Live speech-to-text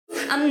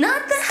I'm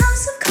not the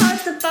house of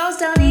cards that falls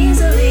down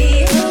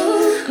easily.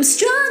 I'm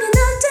strong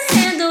enough to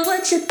handle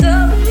what you throw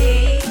at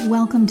me.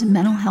 Welcome to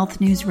Mental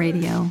Health News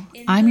Radio.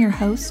 I'm your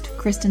host,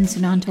 Kristen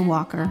Sunanta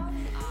Walker.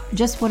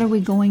 Just what are we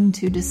going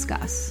to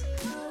discuss?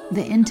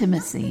 The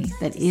intimacy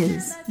that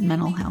is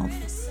mental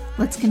health.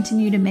 Let's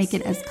continue to make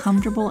it as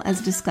comfortable as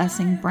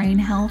discussing brain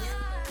health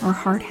or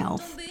heart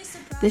health.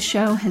 This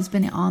show has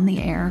been on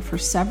the air for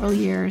several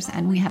years,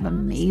 and we have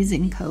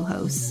amazing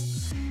co-hosts.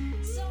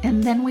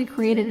 And then we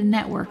created a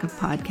network of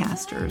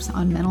podcasters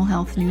on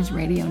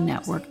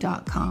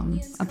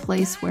mentalhealthnewsradionetwork.com, a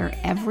place where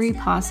every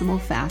possible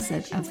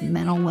facet of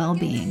mental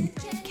well-being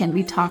can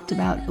be talked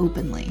about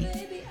openly.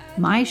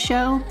 My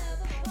show,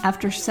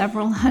 after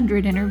several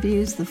hundred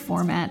interviews, the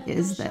format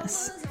is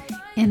this: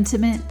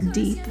 intimate,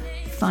 deep,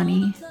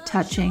 funny,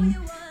 touching,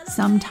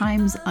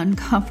 sometimes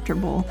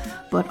uncomfortable,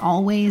 but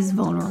always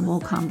vulnerable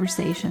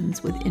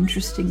conversations with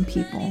interesting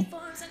people.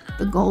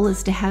 The goal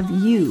is to have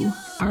you,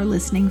 our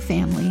listening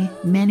family,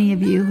 many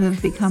of you who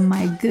have become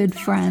my good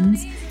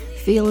friends,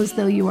 feel as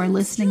though you are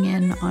listening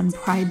in on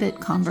private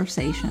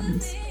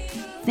conversations.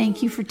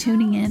 Thank you for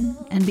tuning in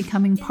and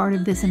becoming part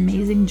of this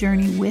amazing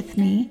journey with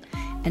me,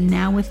 and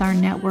now with our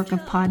network of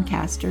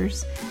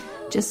podcasters.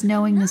 Just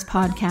knowing this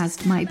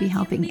podcast might be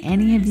helping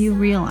any of you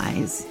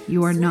realize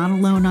you are not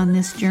alone on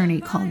this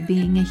journey called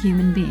being a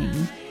human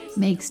being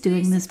makes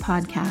doing this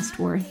podcast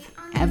worth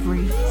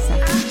every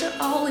second. After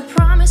all we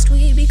promised,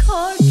 we'd be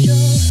cordial.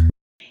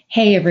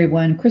 Hey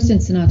everyone, Kristen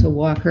Sunanta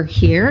Walker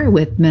here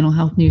with Mental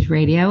Health News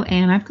Radio,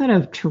 and I've got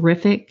a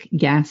terrific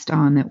guest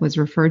on that was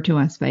referred to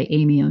us by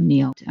Amy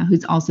O'Neill,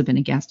 who's also been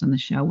a guest on the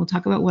show. We'll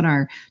talk about what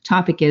our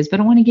topic is, but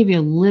I want to give you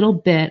a little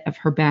bit of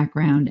her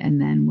background,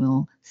 and then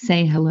we'll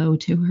say hello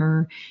to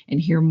her and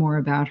hear more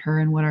about her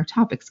and what our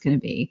topic's going to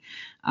be.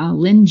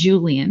 Lynn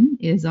Julian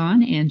is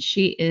on, and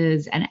she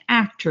is an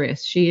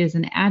actress. She is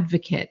an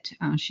advocate.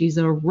 She's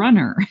a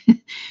runner.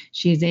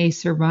 She's a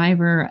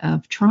survivor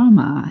of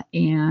trauma,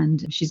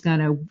 and she's got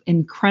an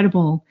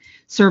incredible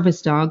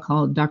service dog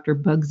called Dr.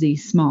 Bugsy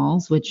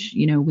Smalls, which,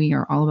 you know, we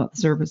are all about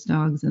the service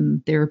dogs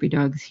and therapy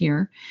dogs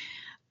here.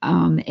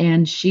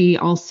 And she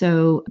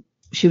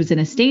was in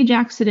a stage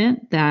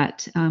accident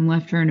that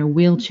left her in a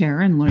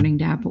wheelchair and learning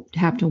to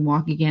have to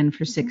walk again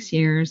for 6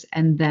 years.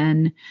 And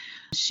then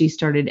she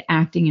started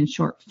acting in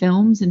short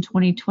films in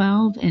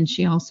 2012. And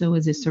she also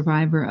is a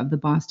survivor of the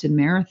Boston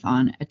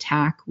Marathon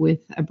attack with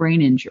a brain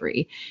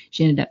injury.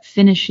 She ended up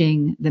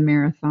finishing the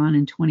marathon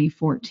in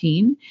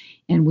 2014.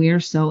 And we are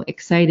so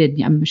excited.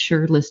 I'm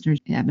sure listeners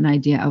have an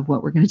idea of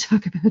what we're going to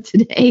talk about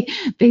today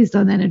based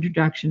on that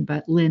introduction.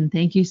 But Lynn,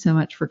 thank you so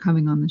much for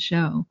coming on the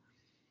show.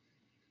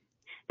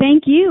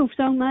 Thank you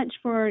so much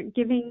for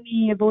giving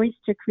me a voice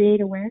to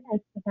create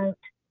awareness about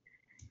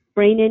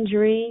brain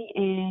injury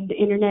and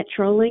internet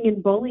trolling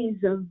and bullies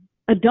of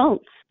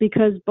adults,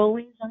 because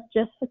bullies aren't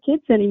just for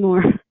kids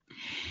anymore.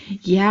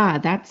 Yeah,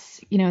 that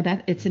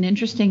it's an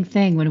interesting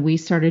thing. When we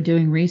started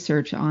doing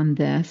research on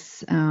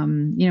this,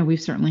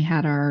 we've certainly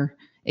had our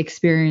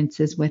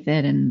experiences with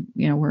it, and,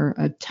 we're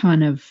a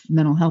ton of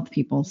mental health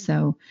people.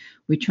 So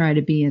we try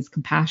to be as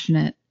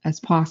compassionate as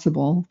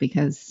possible,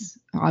 because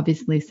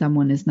obviously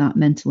someone is not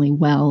mentally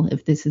well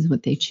if this is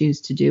what they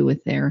choose to do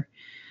with their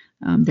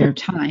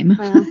time.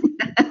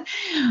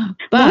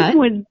 But one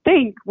would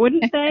think,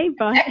 wouldn't they?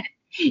 But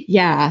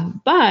yeah,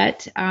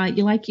 but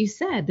like you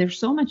said, there's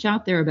so much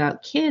out there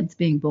about kids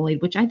being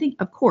bullied, which I think,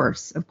 of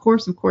course,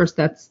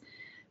 that's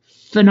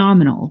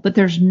phenomenal. But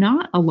there's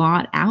not a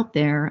lot out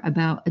there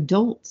about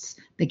adults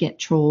that get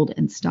trolled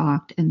and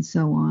stalked and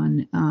so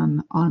on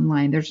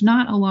online. There's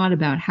not a lot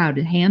about how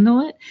to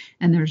handle it,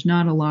 and there's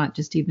not a lot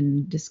just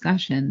even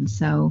discussion.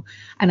 So,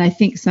 and I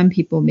think some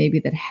people maybe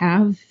that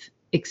have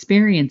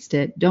experienced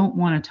it don't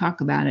want to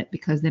talk about it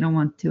because they don't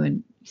want to,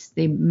 and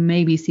they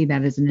maybe see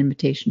that as an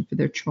invitation for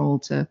their troll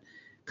to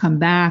come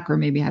back, or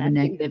maybe have a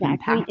negative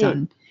impact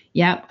on.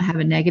 Yeah, have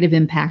a negative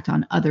impact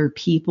on other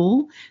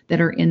people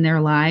that are in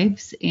their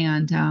lives.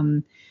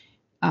 And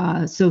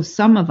so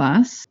some of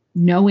us,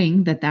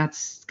 knowing that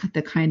that's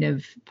the kind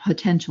of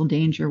potential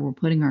danger we're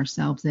putting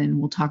ourselves in,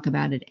 we'll talk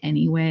about it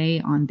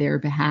anyway on their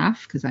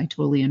behalf, because I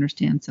totally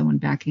understand someone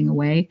backing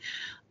away.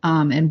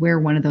 And we're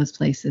one of those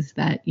places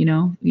that,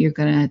 you're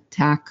going to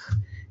attack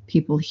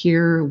people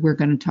here, we're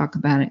going to talk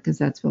about it because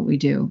that's what we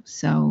do.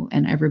 So,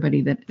 and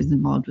everybody that is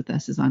involved with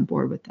us is on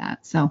board with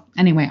that. So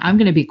anyway, I'm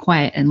going to be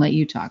quiet and let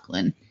you talk,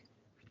 Lynn.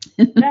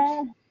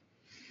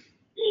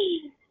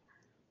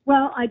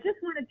 Well, I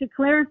just wanted to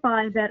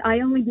clarify that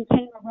I only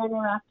became a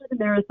runner after the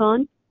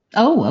marathon.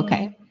 Oh,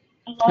 okay.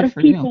 A lot of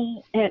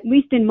people, at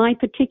least in my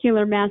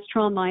particular mass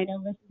trauma, I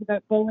know this is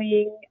about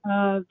bullying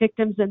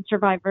victims and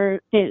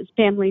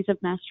families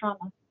of mass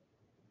trauma.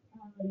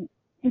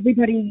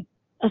 Everybody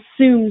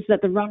assumes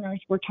that the runners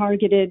were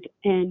targeted,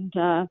 and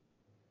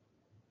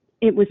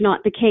it was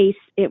not the case.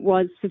 It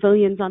was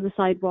civilians on the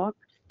sidewalk.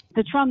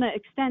 The trauma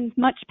extends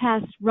much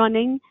past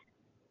running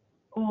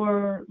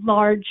or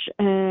large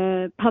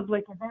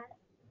public events.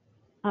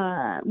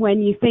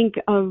 When you think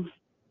of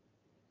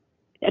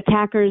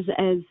attackers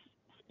as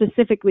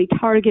specifically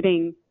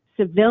targeting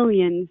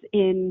civilians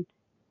in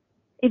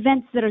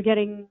events that are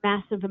getting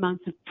massive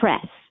amounts of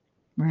press.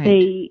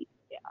 Right.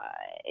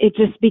 It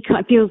just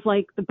feels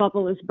like the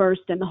bubble is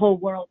burst and the whole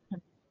world is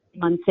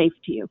unsafe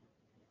to you.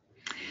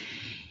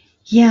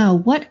 Yeah.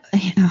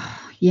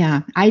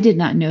 Yeah. I did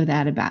not know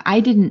that I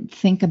didn't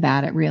think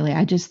about it really.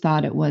 I just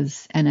thought it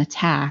was an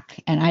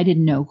attack, and I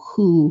didn't know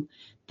who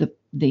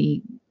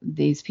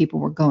these people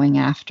were going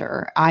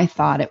after. I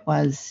thought it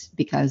was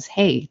because,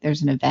 hey,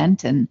 there's an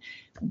event, and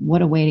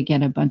what a way to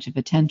get a bunch of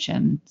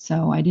attention.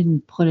 So I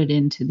didn't put it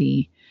into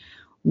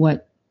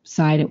what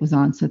side it was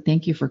on. So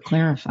thank you for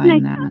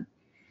clarifying that.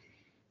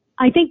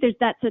 I think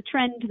that's a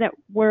trend that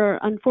we're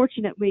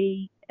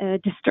unfortunately a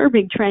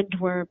disturbing trend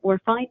we're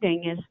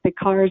finding is the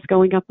cars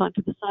going up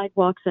onto the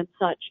sidewalks and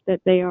such,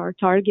 that they are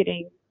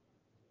targeting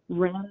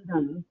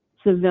random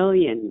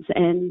civilians,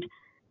 and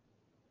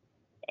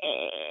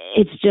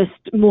it's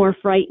just more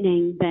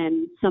frightening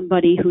than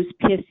somebody who's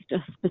pissed a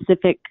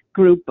specific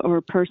group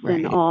or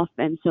person off,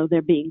 and so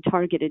they're being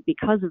targeted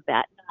because of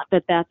that. Not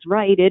that that's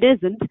right, it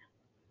isn't,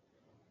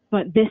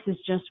 but this is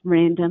just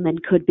random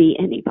and could be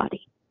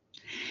anybody.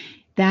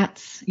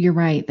 You're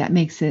right. That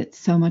makes it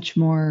so much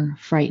more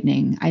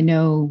frightening. I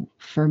know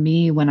for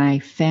me, when I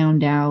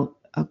found out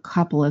a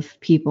couple of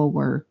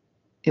people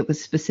it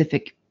was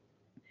specific,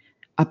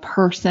 a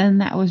person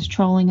that was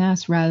trolling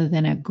us rather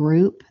than a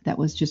group that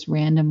was just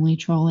randomly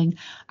trolling,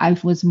 I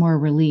was more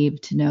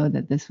relieved to know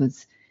that this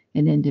was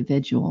an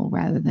individual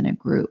rather than a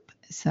group.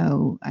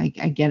 So I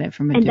get it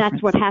from a different. And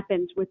that's what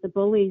happens with the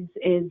bullies,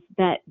 is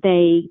that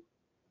they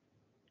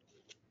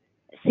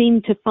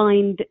seem to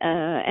find,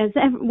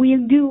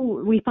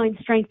 we find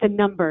strength in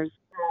numbers.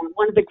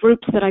 One of the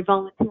groups that I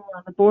volunteer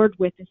on the board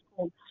with is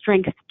called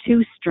Strength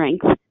to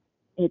Strength.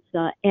 It's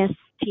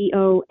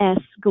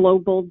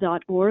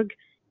stosglobal.org,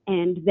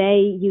 and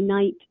they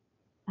unite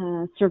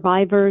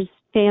survivors,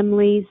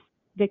 families,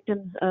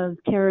 victims of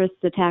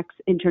terrorist attacks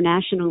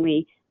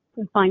internationally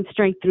to find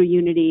strength through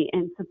unity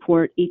and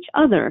support each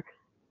other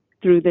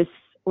through this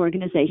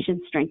organization,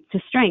 Strength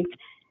to Strength.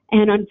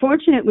 And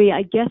unfortunately,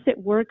 I guess it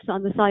works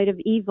on the side of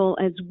evil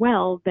as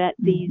well, that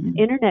these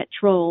internet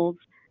trolls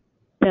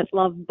that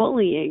love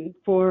bullying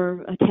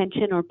for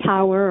attention or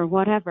power or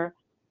whatever,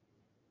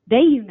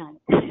 they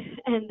unite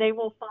and they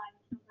will find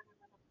a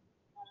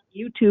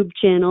YouTube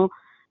channel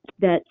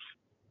that's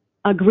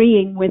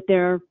agreeing with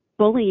their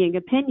bullying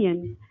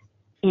opinions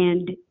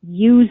and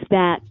use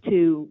that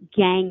to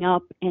gang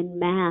up en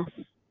masse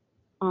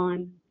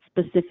on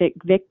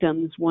specific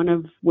victims, one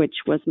of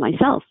which was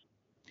myself.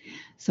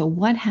 So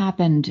what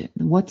happened?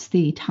 What's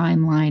the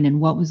timeline,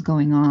 and what was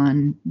going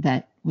on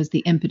that was the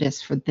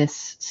impetus for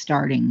this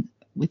starting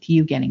with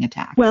you getting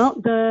attacked? Well,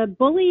 the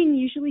bullying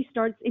usually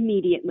starts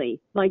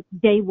immediately, like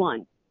day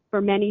one,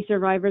 for many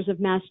survivors of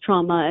mass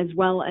trauma as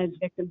well as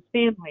victims'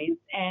 families.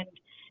 And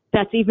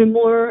that's even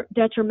more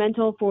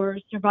detrimental for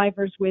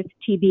survivors with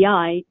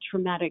TBI,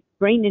 traumatic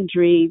brain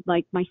injury,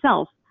 like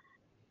myself.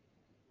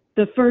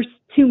 The first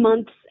 2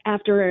 months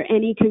after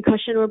any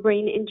concussion or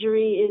brain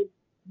injury is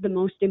the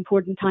most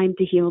important time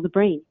to heal the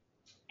brain.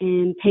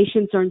 And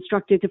patients are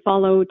instructed to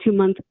follow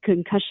 2-month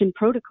concussion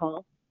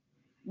protocol,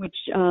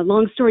 which,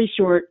 long story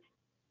short,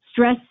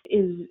 stress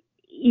is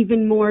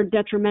even more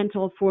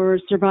detrimental for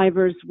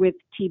survivors with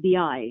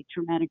TBI,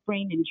 traumatic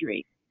brain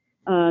injury.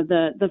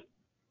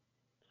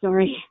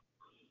 Sorry.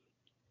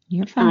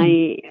 You're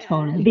fine.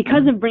 Totally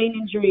because fine. of brain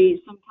injury,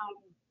 sometimes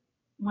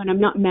when I'm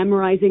not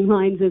memorizing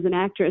lines as an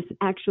actress,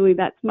 actually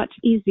that's much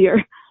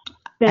easier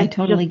than I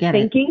totally just get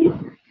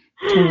thinking.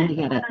 Totally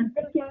get it. I'm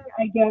thinking,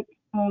 I get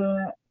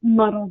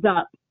muddled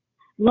up.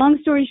 Long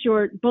story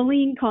short,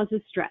 bullying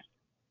causes stress.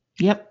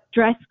 Yep.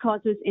 Stress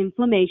causes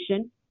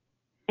inflammation,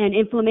 and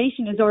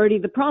inflammation is already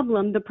the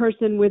problem the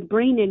person with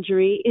brain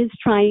injury is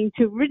trying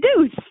to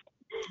reduce.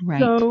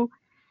 Right. So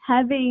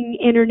having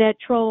internet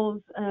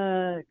trolls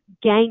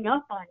gang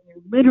up on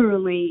you,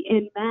 literally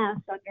en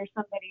masse under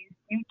somebody's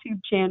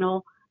YouTube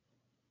channel,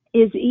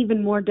 is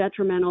even more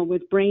detrimental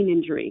with brain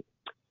injury.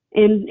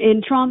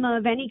 In trauma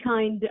of any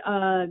kind,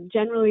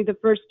 generally the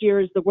first year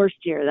is the worst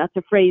year. That's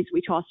a phrase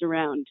we toss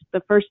around. The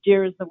first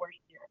year is the worst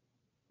year.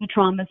 The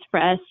trauma's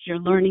fresh. You're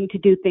learning to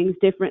do things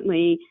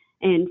differently.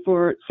 And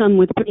for some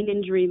with brain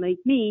injury like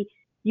me,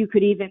 you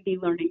could even be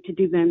learning to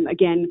do them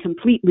again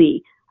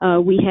completely.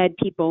 We had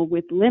people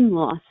with limb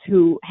loss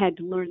who had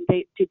to learn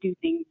to do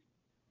things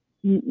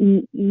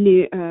in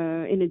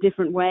a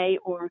different way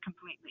or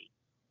completely.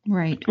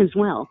 Right. As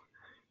well.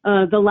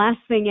 The last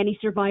thing any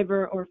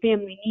survivor or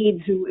family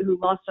needs who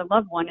lost a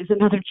loved one is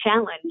another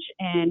challenge,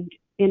 and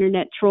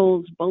internet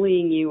trolls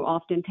bullying you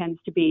often tends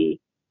to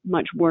be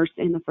much worse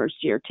in the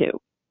first year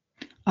too.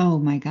 Oh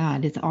my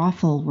God, it's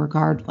awful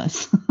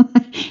regardless.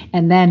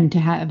 And then to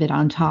have it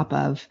on top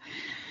of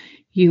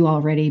you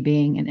already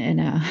being in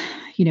a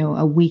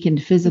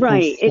weakened physical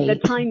right. state. The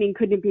timing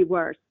couldn't be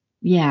worse.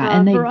 Yeah,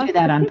 and they do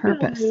that on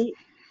purpose.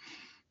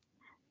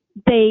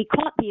 They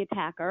caught the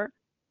attacker.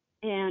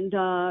 And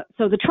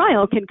so the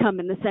trial can come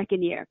in the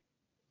second year.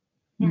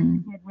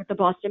 And with the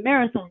Boston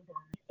Marathon,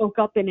 spoke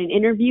up in an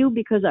interview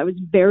because I was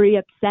very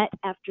upset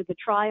after the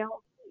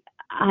trial.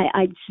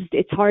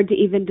 It's hard to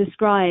even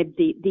describe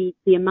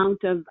the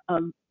amount of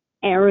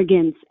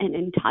arrogance and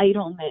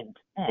entitlement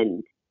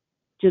and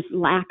just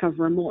lack of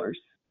remorse.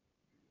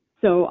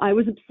 So I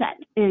was upset,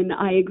 and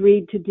I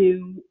agreed to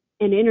do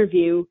an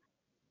interview,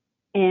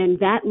 and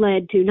that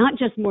led to not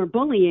just more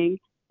bullying,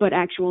 but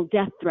actual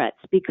death threats,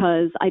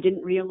 because I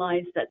didn't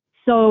realize that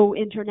so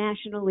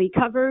internationally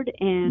covered,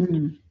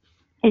 and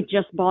it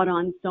just brought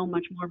on so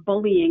much more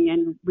bullying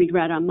and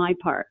regret on my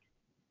part.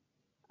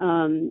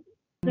 An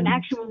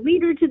actual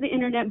leader to the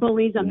internet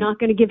bullies, I'm not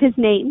going to give his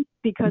name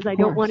because I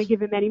don't want to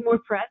give him any more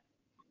press.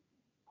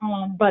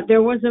 But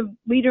there was a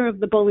leader of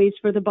the bullies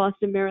for the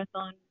Boston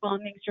Marathon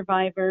bombing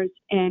survivors.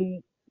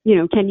 And,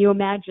 can you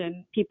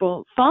imagine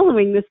people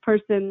following this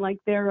person like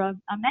they're a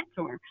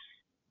mentor?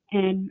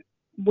 And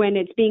when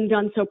it's being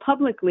done so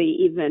publicly,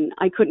 even,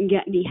 I couldn't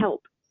get any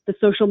help. The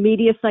social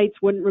media sites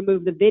wouldn't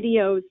remove the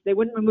videos. They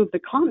wouldn't remove the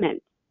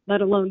comments,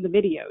 let alone the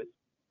videos.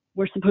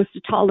 We're supposed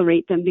to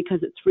tolerate them because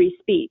it's free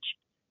speech,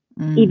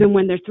 even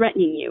when they're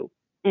threatening you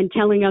and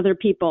telling other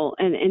people.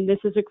 And this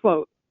is a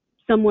quote,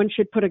 someone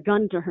should put a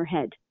gun to her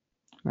head.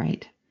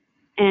 Right.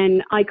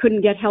 And I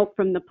couldn't get help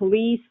from the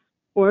police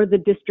or the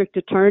district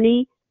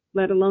attorney,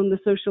 let alone the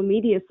social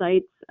media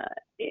sites.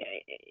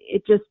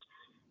 It just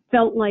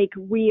felt like it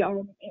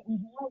was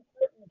more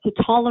important to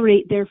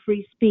tolerate their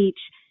free speech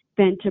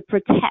than to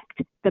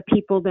protect the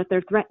people that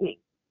they're threatening.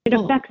 It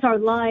affects our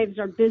lives,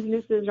 our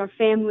businesses, our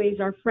families,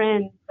 our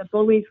friends. The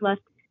bullies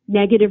left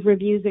negative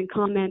reviews and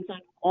comments on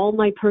all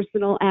my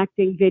personal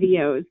acting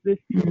videos. This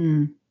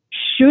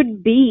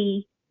should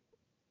be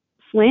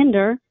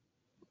slander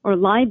or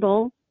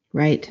libel,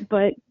 right?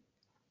 But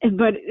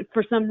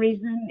for some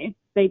reason,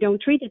 they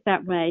don't treat it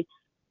that way.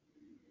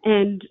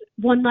 And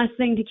one last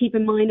thing to keep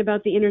in mind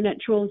about the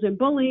internet trolls and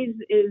bullies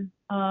is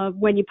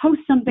when you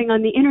post something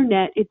on the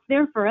internet, it's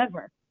there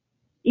forever.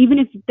 Even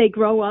if they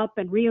grow up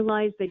and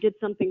realize they did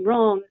something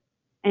wrong,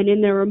 and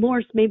in their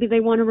remorse, maybe they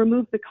want to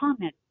remove the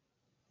comment.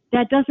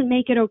 That doesn't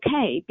make it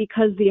okay,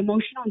 because the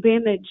emotional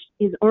damage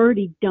is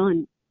already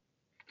done.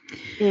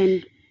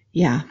 And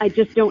I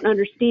just don't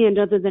understand,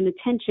 other than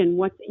attention,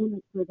 what's in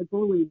it for the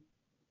bully.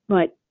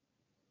 But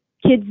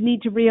kids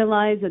need to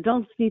realize,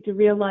 adults need to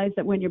realize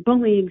that when you're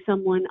bullying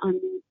someone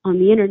on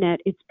the internet,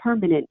 it's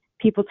permanent.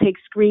 People take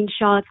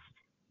screenshots,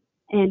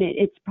 and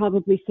it's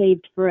probably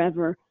saved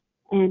forever.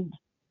 And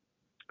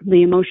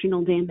the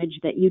emotional damage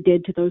that you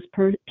did to those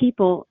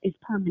people is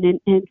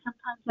permanent, and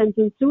sometimes ends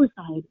in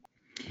suicide.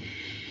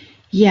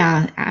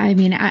 Yeah, I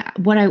mean,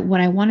 what I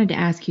wanted to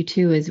ask you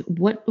too is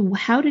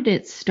how did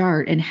it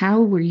start, and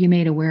how were you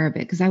made aware of it?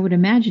 Because I would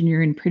imagine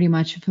you're in pretty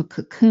much of a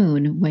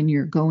cocoon when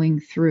you're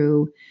going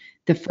through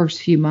the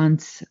first few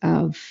months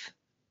of,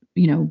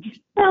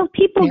 Well,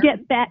 people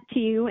get back to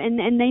you, and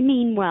they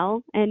mean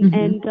well,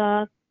 and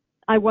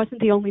I wasn't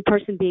the only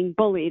person being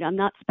bullied. I'm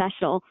not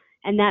special,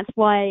 and that's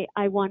why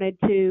I wanted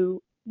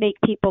to make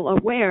people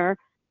aware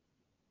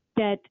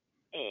that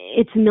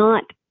it's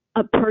not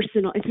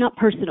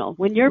personal.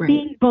 When you're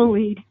being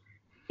bullied,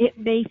 it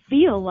may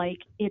feel like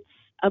it's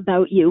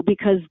about you,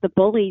 because the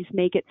bullies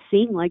make it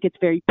seem like it's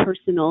very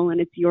personal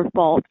and it's your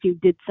fault. You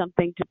did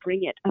something to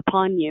bring it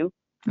upon you.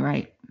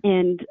 Right.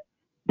 And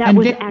that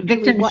was actually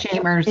victim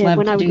shamers love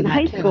when to I was do in that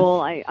high too.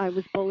 school, I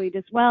was bullied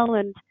as well,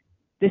 and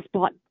this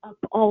brought up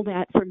all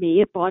that for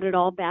me. It brought it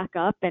all back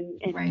up, and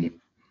right.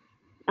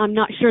 I'm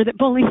not sure that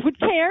bullies would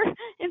care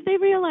if they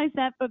realize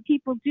that, but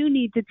people do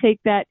need to take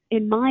that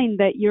in mind,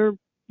 that you're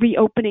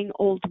reopening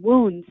old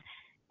wounds.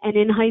 And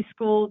in high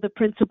school, the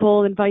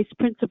principal and vice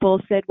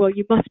principal said, well,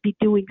 you must be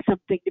doing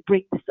something to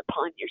bring this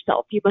upon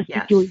yourself. You must be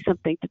doing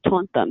something to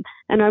taunt them.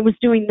 And I was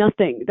doing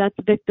nothing. That's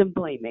victim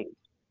blaming.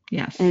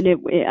 Yes. And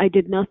I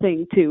did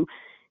nothing to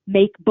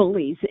make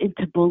bullies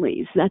into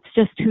bullies. That's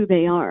just who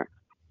they are.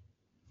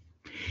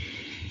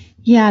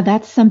 Yeah,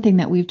 that's something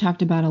that we've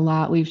talked about a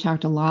lot. We've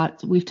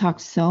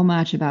talked so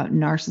much about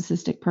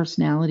narcissistic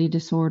personality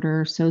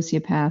disorder,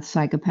 sociopaths,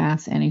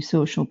 psychopaths,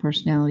 antisocial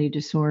personality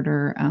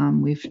disorder.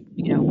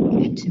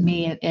 To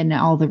me, and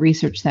all the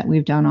research that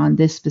we've done on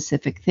this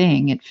specific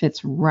thing, it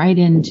fits right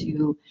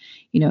into,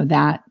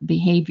 that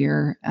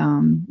behavior,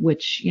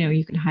 which,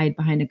 you can hide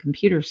behind a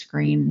computer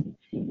screen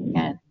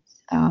and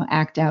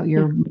act out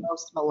your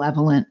most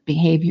malevolent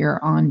behavior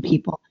on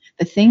people.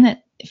 The thing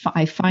that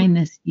I find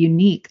this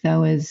unique,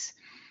 though, is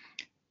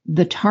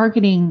the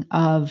targeting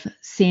of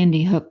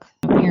Sandy Hook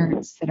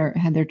parents that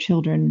had their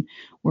children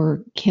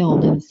were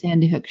killed in the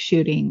Sandy Hook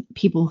shooting.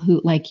 People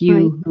who, like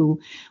you, who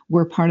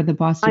were part of the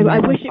Boston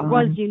Marathon. I wish it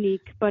was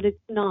unique, but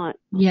it's not.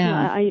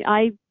 Yeah.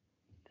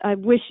 I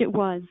wish it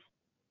was.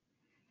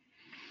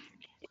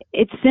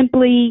 It's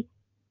simply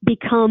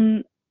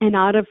become an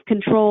out of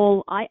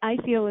control. I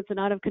feel it's an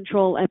out of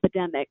control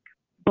epidemic,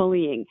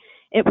 bullying.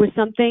 It was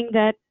something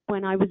that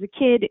when I was a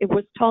kid, it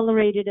was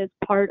tolerated as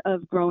part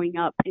of growing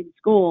up in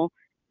school,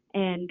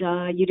 and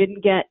you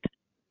didn't get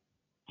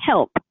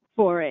help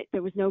for it.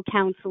 There was no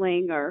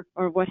counseling or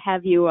what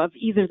have you of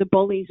either the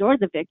bullies or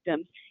the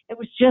victims. It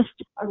was just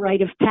a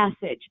rite of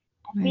passage.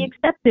 We Right.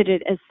 accepted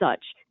it as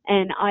such.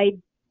 And I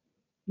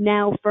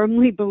now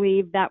firmly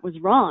believe that was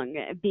wrong.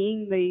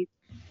 Being the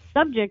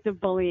subject of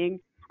bullying,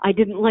 I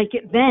didn't like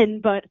it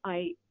then, but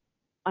I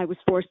was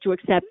forced to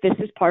accept this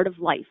is part of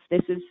life.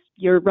 This is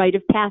your rite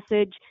of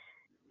passage.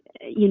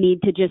 You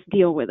need to just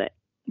deal with it.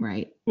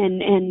 Right.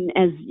 And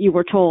as you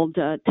were told,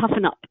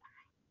 toughen up.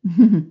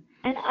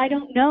 And I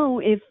don't know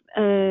if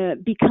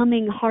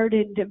becoming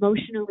hardened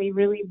emotionally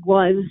really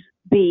was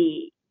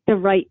the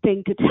right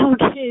thing to tell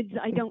kids.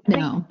 I don't think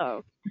No,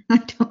 so. I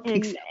don't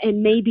think so.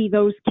 And maybe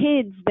those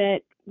kids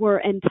that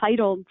were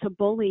entitled to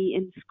bully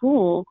in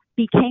school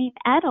became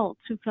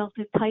adults who felt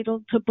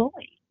entitled to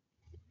bully.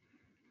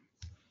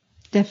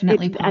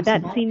 Definitely possible.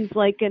 That seems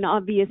like an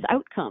obvious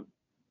outcome.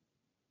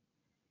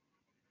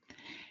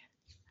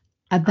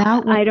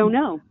 About I don't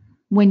know.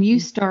 when you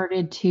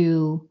started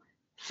to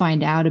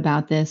find out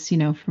about this,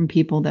 from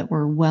people that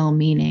were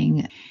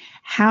well-meaning,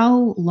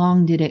 how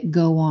long did it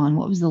go on?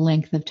 What was the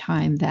length of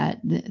time that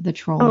the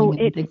trolling? Oh,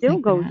 and it things still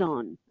like goes that?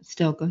 on.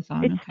 Still goes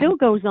on. It Okay. still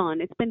goes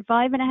on. It's been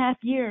 5.5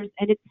 years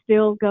and it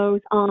still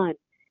goes on.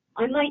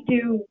 I might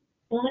do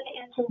one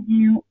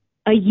interview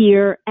a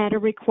year at a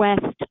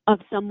request of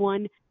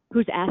someone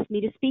who's asked me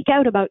to speak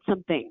out about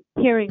something,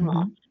 hearing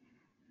loss,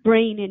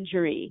 brain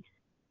injury.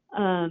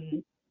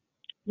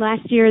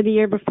 Last year, the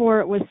year before,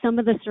 it was some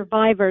of the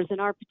survivors in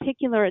our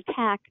particular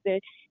attack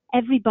that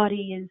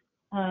everybody is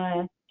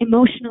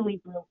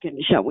emotionally broken,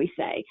 shall we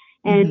say.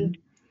 And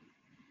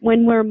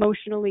when we're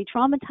emotionally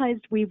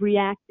traumatized, we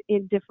react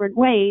in different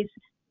ways.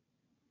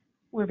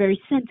 We're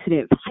very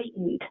sensitive,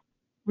 heightened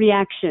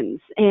reactions.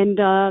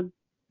 And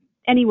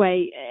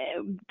anyway,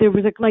 there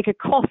was like a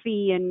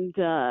coffee and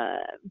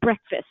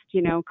breakfast,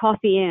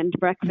 coffee and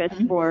breakfast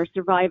for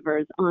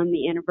survivors on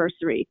the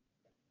anniversary.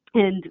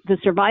 And the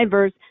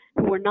survivors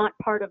who were not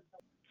part of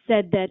it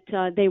said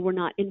that they were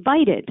not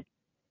invited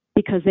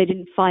because they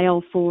didn't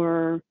file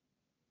for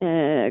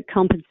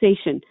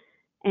compensation.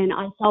 And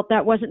I felt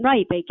that wasn't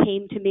right. They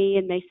came to me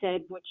and they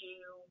said, would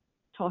you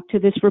talk to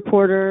this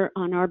reporter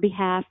on our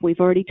behalf? We've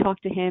already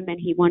talked to him and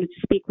he wanted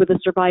to speak with a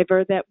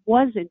survivor that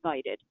was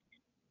invited.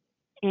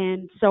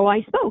 And so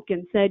I spoke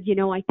and said,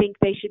 I think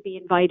they should be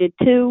invited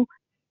too.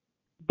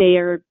 They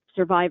are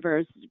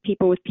survivors,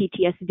 people with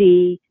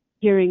PTSD,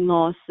 hearing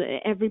loss.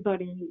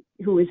 Everybody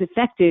who is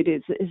affected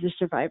is a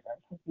survivor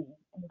to be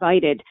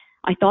invited.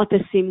 I thought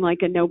this seemed like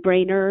a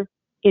no-brainer,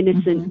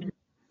 innocent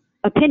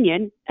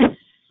opinion.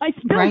 I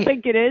still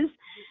think it is.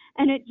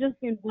 And it just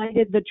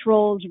invited the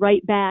trolls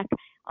right back.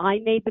 I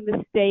made the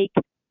mistake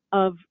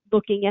of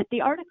looking at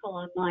the article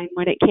online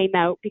when it came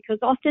out because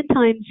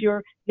oftentimes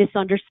you're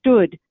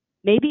misunderstood.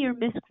 Maybe you're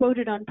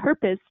misquoted on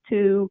purpose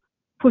to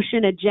push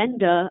an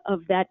agenda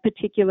of that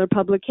particular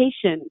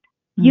publication.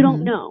 You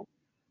don't know.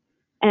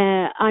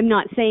 I'm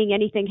not saying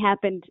anything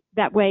happened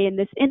that way in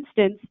this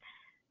instance.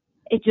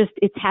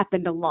 It's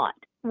happened a lot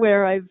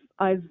where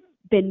I've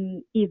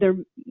been either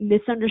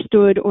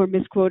misunderstood or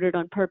misquoted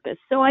on purpose.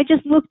 So I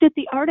just looked at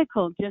the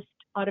article just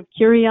out of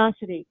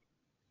curiosity.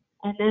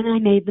 And then I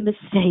made the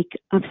mistake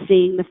of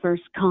seeing the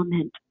first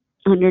comment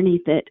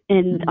underneath it.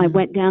 And I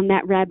went down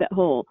that rabbit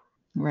hole.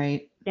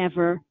 Right.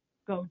 Never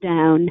go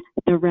down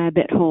the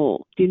rabbit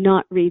hole. Do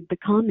not read the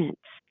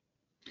comments.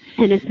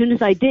 And as soon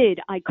as I did,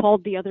 I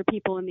called the other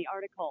people in the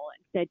article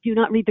and said, do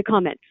not read the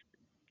comments.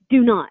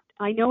 Do not.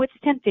 I know it's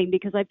tempting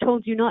because I've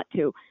told you not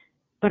to,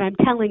 but I'm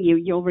telling you,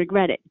 you'll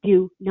regret it.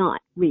 Do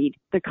not read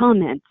the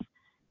comments.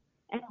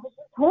 And it was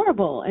just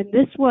horrible. And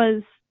this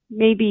was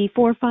maybe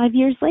 4 or 5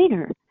 years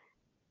later.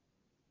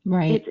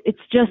 Right. It's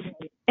just,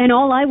 and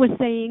all I was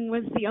saying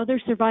was the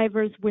other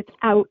survivors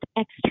without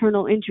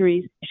external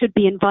injuries should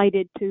be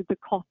invited to the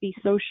coffee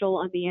social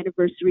on the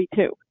anniversary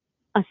too.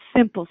 A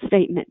simple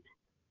statement.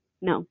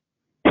 No.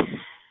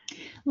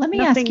 Let me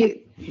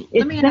Nothing,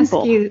 ask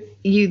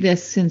you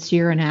this, since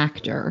you're an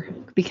actor,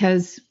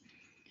 because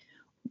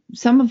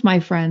some of my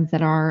friends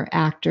that are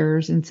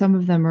actors and some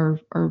of them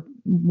are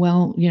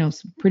well,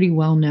 pretty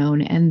well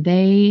known, and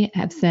they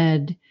have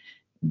said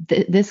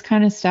this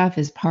kind of stuff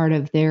is part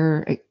of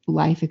their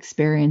life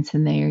experience,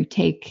 and they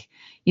take,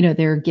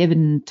 they're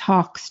given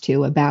talks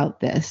to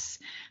about this.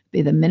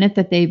 The minute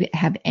that they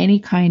have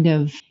any kind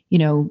of,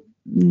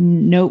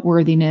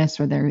 noteworthiness,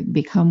 or they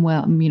become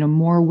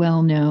more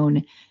well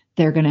known,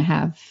 they're going to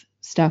have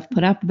stuff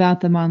put up about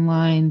them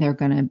online. They're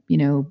going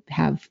to,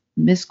 have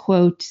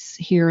misquotes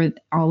here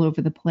all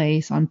over the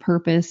place on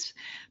purpose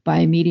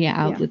by media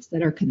outlets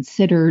that are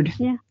considered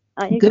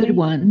good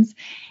ones,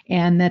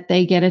 and that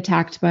they get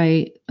attacked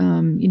by,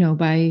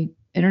 by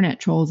internet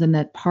trolls, and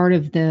that part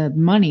of the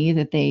money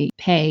that they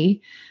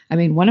pay. I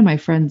mean, one of my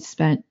friends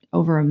spent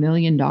over $1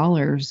 million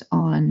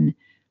on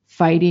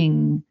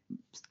fighting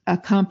a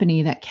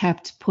company that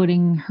kept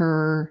putting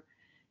her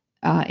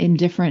in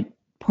different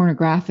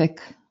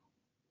pornographic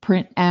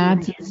print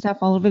ads and stuff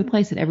all over the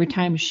place. And every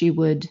time she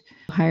would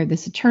hire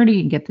this attorney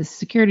and get this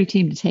security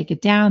team to take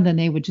it down, then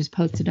they would just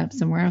post it up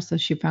somewhere else. So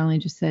she finally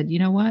just said, you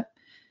know what?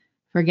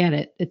 Forget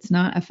it. It's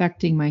not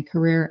affecting my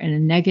career in a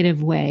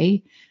negative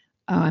way.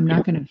 I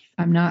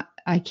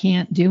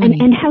can't do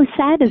anything. And how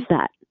sad is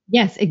that?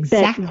 Yes, that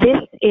exactly.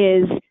 this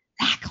is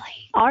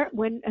Exactly.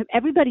 when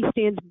everybody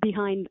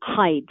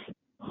hides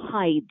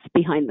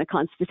behind the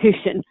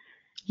Constitution.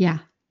 Yeah.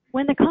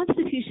 When the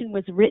Constitution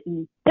was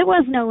written, there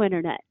was no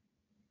internet.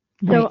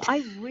 So Right.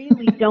 I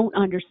really don't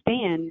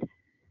understand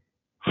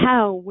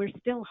how we're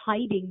still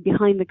hiding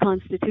behind the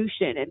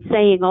Constitution and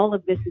saying all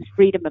of this is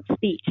freedom of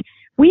speech.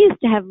 We used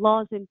to have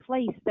laws in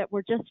place that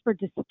were just for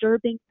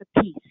disturbing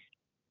the peace.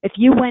 If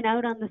you went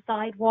out on the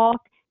sidewalk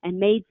and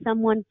made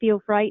someone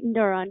feel frightened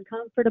or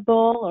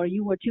uncomfortable, or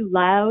you were too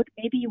loud,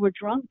 maybe you were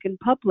drunk in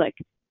public,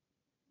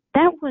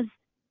 that was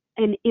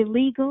an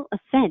illegal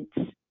offense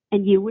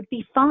and you would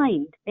be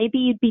fined. Maybe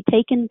you'd be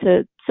taken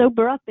to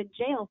sober up in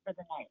jail for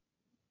the night.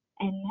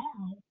 And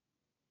now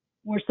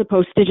we're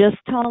supposed to just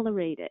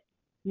tolerate it.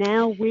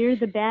 Now we're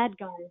the bad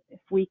guys if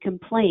we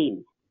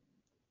complain.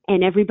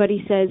 And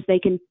everybody says they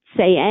can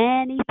say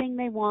anything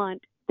they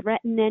want,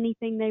 threaten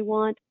anything they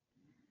want,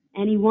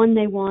 anyone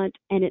they want,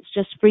 and it's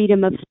just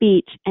freedom of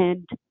speech.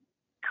 And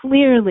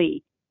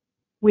clearly,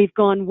 we've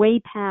gone way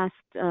past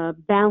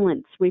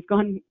balance. We've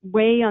gone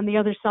way on the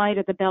other side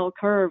of the bell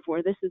curve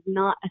where this is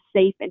not a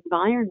safe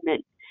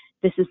environment.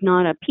 This is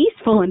not a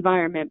peaceful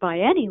environment by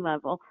any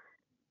level.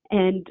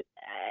 And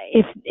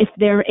if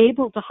they're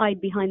able to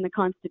hide behind the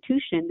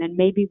Constitution, then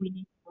maybe we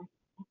need to.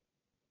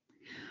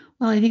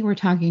 Well, I think we're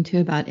talking too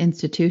about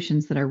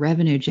institutions that are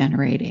revenue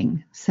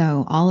generating.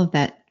 So all of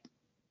that,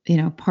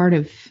 part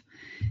of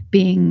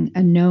being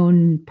a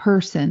known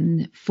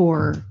person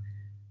for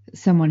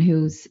someone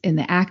who's in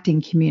the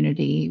acting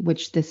community,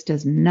 which this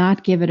does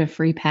not give it a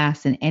free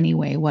pass in any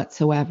way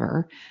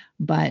whatsoever.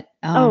 But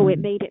it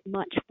made it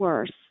much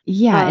worse.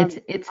 Yeah,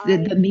 it's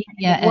the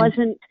media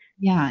wasn't.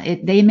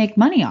 They make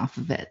money off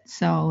of it,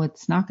 so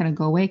it's not going to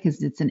go away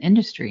because it's an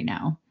industry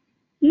now.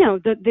 No,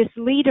 this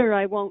leader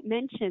I won't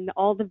mention.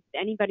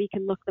 Anybody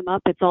can look them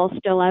up. It's all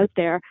still out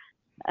there.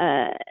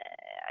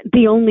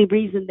 The only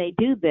reason they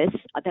do this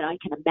that I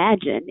can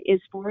imagine is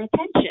for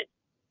attention.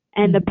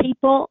 And the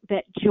people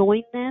that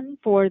join them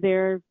for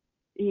their,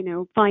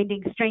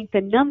 finding strength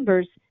in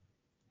numbers,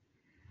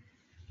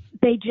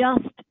 they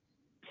just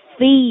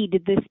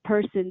feed this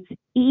person's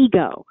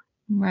ego.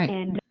 Right.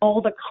 And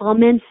all the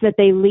comments that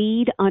they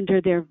lead under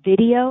their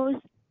videos,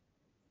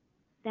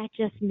 that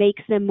just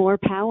makes them more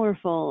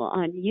powerful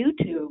on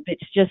YouTube.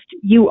 It's just,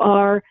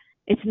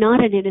 it's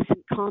not an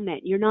innocent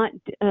comment. You're not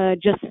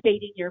just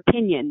stating your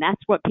opinion.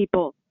 That's what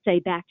people say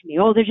back to me.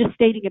 Oh, they're just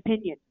stating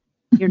opinion.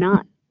 You're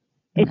not.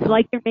 It's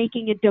like you're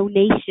making a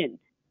donation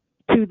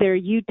to their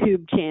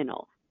YouTube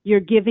channel. You're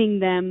giving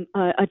them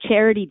a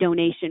charity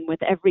donation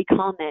with every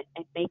comment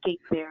and making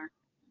their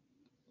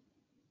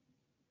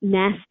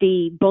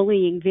nasty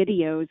bullying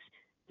videos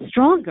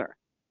stronger.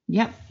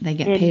 Yep, they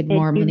get paid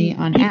more money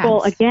on ads.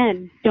 People,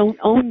 again, don't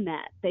own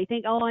that. They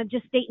think, oh, I'm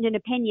just stating an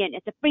opinion.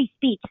 It's a free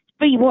speech. It's a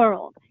free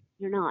world.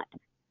 You're not.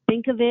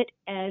 Think of it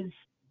as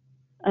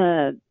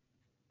the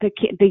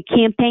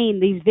campaign.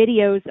 These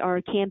videos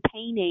are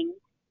campaigning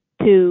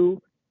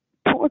to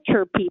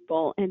torture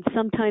people, and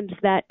sometimes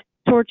that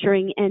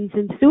torturing ends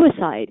in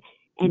suicide.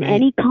 And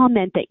any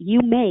comment that you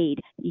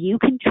made, you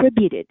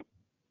contributed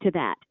to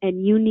that,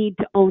 and you need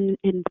to own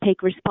and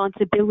take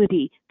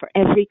responsibility for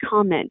every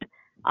comment.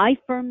 I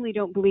firmly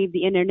don't believe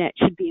the internet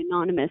should be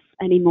anonymous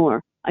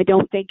anymore. I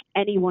don't think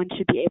anyone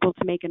should be able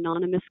to make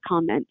anonymous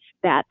comments.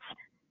 That's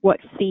what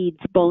feeds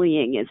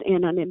bullying, is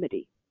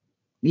anonymity.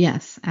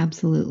 Yes,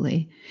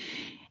 absolutely.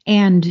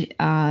 And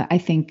I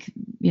think,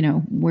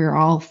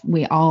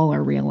 we all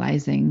are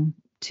realizing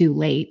too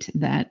late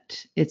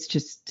that it's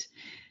just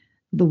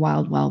the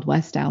wild, wild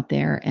west out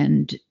there.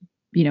 And,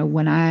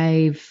 when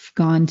I've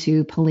gone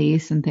to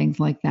police and things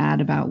like that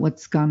about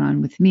what's gone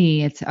on with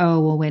me, it's, oh,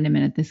 well, wait a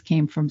minute, this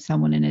came from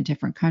someone in a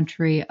different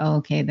country. Oh,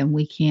 okay, then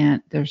we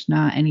can't, there's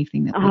not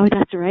anything that. Oh,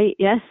 that's right.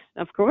 Yes,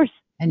 of course.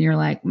 And you're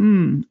like,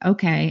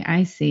 okay,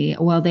 I see.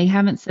 Well, they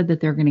haven't said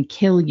that they're going to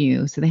kill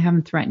you, so they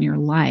haven't threatened your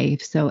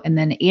life. So, and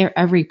then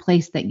every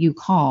place that you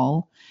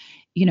call,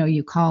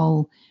 you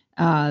call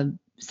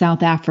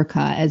South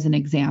Africa as an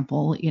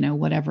example,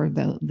 whatever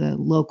the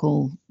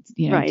local,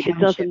 right, township. It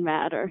doesn't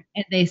matter.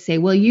 And they say,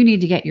 well, you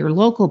need to get your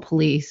local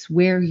police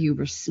where you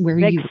exactly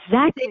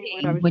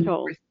what I was when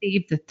told. you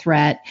received the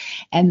threat,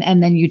 and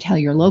then you tell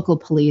your local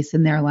police,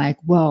 and they're like,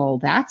 well,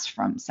 that's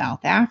from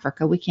South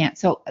Africa. We can't.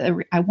 So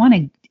I want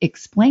to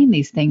explain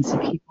these things to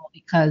people,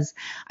 because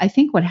I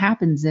think what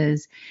happens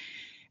is,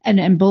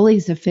 and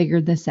bullies have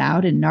figured this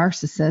out, and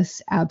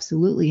narcissists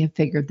absolutely have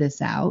figured this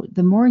out.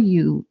 The more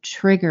you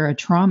trigger a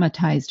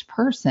traumatized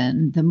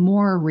person, the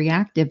more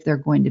reactive they're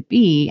going to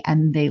be,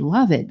 and they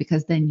love it,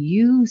 because then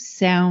you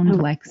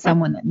sound like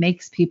someone that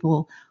makes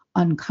people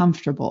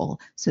uncomfortable.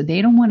 So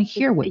they don't want to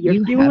hear what you have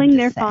to say. You're fueling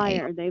their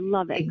fire. They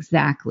love it.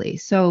 Exactly.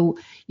 So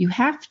you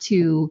have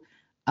to,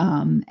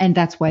 and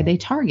that's why they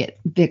target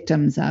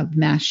victims of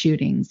mass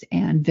shootings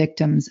and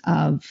victims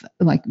of,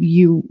 like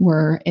you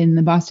were in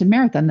the Boston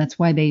Marathon. That's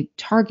why they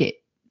target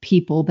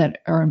people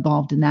that are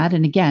involved in that.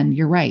 And again,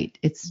 you're right.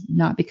 It's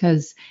not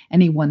because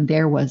anyone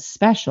there was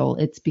special.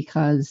 It's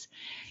because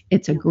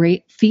it's a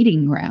great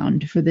feeding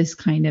ground for this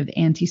kind of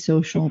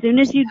antisocial. As soon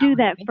as you do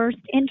that personality. first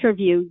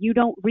interview, you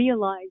don't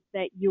realize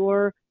that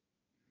you're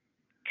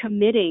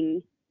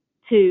committing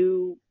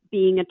to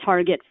being a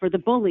target for the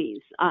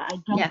bullies. I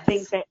don't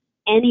think that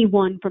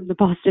anyone from the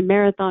Boston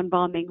Marathon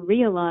bombing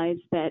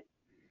realized that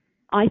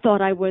I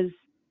thought I was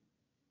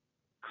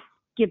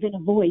given a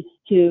voice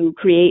to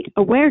create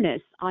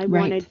awareness. I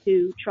wanted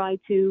to try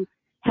to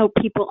help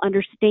people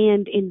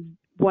understand in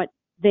what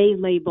they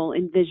label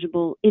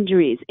invisible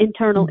injuries,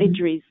 internal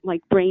injuries like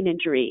brain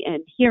injury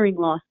and hearing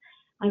loss.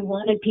 I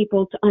wanted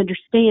people to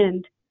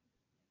understand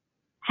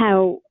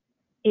how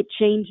it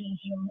changes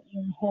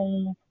your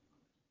whole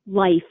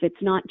life.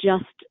 It's not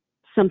just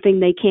something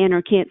they can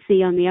or can't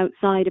see on the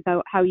outside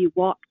about how you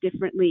walk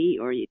differently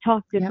or you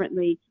talk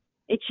differently.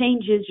 It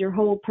changes your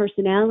whole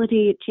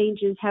personality. It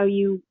changes how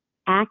you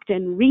act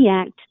and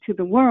react to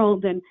the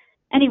world. And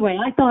anyway,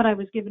 I thought I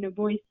was given a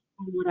voice.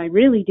 And what I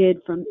really did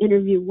from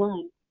interview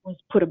one was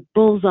put a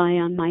bullseye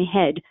on my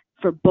head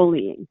for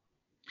bullying.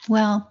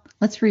 Well,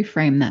 let's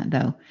reframe that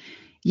though.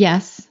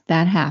 Yes,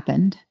 that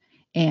happened.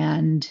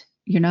 And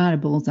you're not a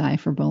bullseye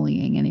for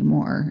bullying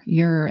anymore.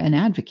 You're an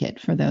advocate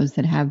for those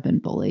that have been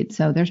bullied.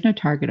 So there's no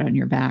target on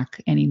your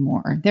back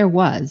anymore. There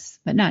was,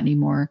 but not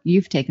anymore.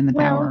 You've taken the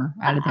power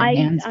out of their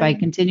hands by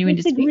continuing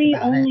to speak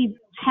about only it.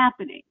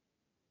 Happening.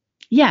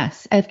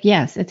 Yes,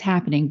 it's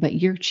happening, but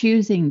you're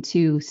choosing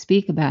to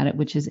speak about it,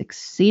 which is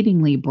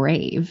exceedingly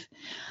brave.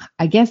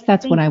 I guess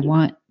that's what I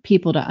want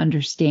people to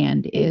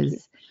understand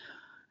is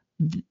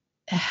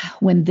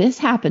when this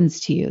happens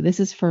to you, this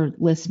is for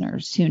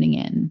listeners tuning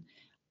in.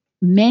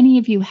 Many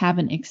of you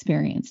haven't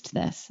experienced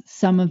this.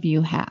 Some of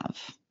you have.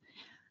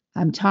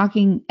 I'm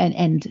talking,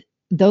 and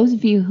those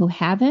of you who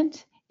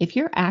haven't, if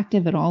you're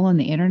active at all on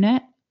the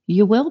internet,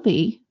 you will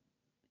be.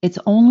 It's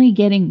only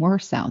getting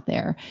worse out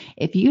there.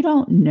 If you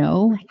don't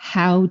know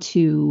how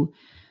to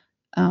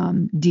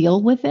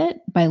deal with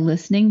it by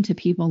listening to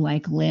people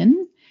like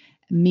Lynn,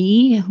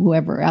 me,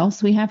 whoever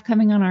else we have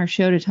coming on our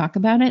show to talk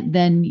about it,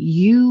 then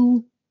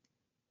you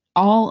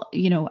all,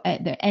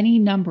 any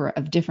number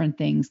of different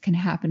things can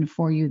happen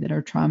for you that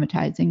are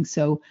traumatizing.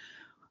 So,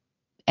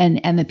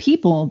 and the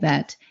people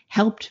that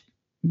helped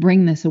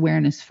bring this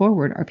awareness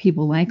forward are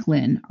people like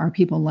Lynn, are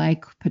people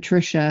like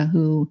Patricia,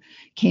 who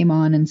came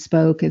on and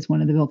spoke as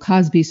one of the Bill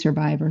Cosby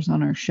survivors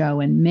on our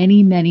show, and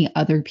many, many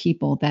other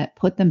people that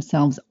put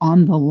themselves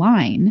on the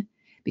line,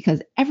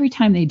 because every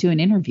time they do an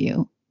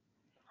interview,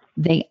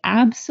 they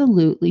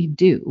absolutely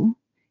do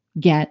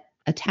get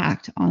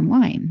attacked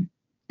online.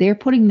 They're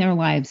putting their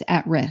lives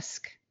at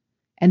risk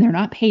and they're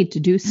not paid to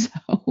do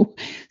so.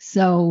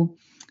 So,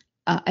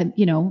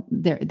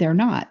 they're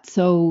not.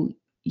 So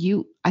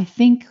I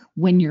think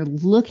when you're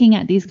looking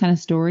at these kind of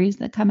stories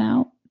that come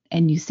out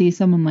and you see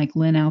someone like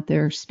Lynn out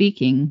there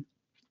speaking,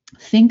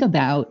 think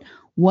about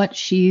what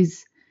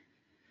she's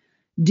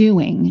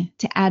doing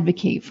to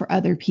advocate for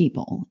other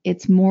people.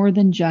 It's more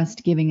than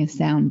just giving a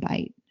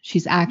soundbite.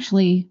 She's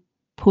actually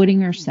putting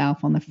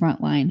herself on the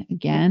front line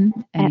again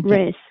and at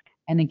risk.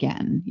 And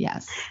again,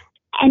 yes.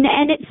 And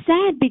it's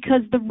sad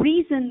because the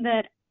reason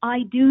that I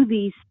do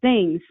these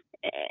things,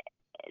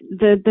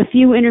 the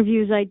few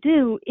interviews I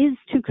do, is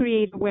to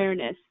create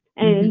awareness.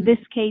 And in this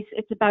case,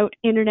 it's about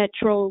internet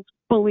trolls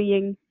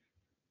bullying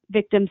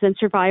victims and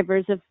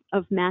survivors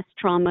of mass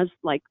traumas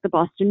like the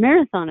Boston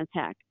Marathon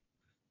attack.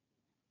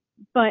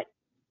 But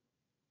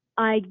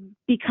I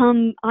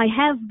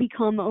have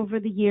become over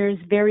the years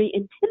very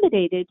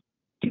intimidated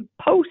to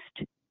post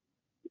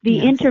the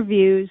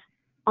interviews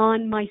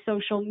on my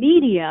social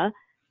media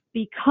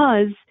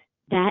because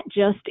that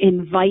just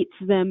invites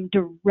them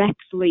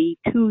directly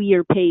to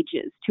your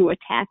pages to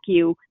attack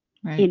you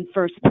in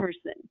first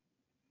person.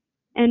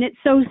 And it's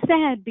so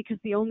sad because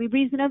the only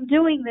reason I'm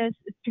doing this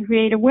is to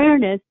create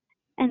awareness,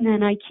 and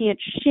then I can't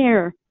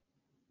share.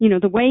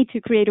 The way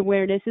to create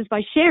awareness is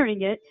by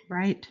sharing it.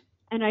 Right.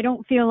 And I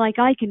don't feel like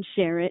I can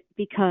share it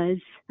because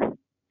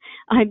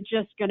I'm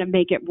just going to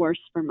make it worse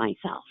for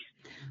myself.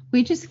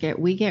 We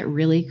get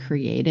really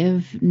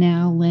creative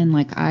now, Lynn.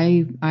 Like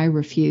I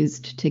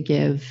refused to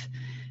give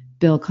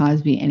Bill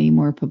Cosby any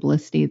more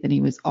publicity than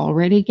he was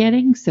already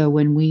getting. So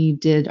when we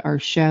did our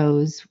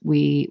shows,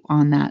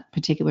 on that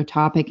particular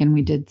topic, and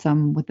we did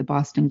some with the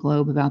Boston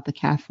Globe about the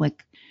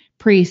Catholic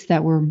priests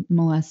that were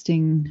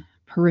molesting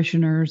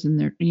parishioners and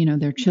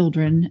their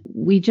children,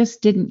 we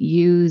just didn't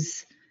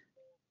use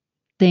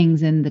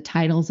things in the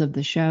titles of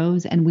the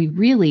shows. And we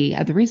really,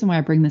 the reason why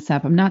I bring this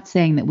up, I'm not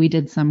saying that we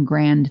did some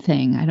grand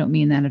thing. I don't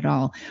mean that at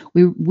all.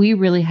 We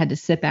really had to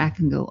sit back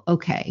and go,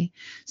 okay,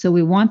 so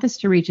we want this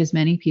to reach as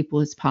many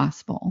people as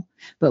possible,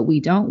 but we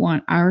don't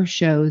want our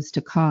shows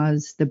to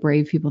cause the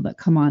brave people that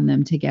come on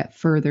them to get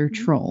further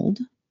trolled.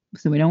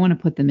 So we don't want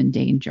to put them in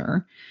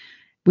danger.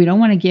 We don't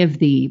want to give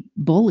the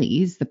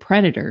bullies, the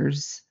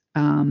predators,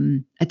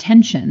 more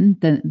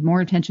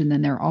attention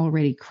than they're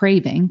already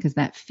craving, because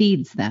that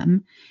feeds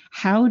them.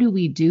 How do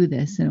we do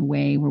this in a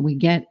way where we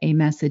get a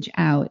message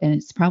out, and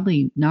it's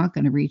probably not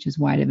going to reach as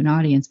wide of an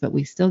audience, but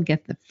we still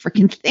get the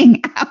freaking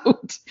thing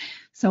out?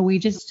 So we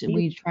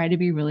try to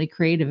be really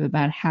creative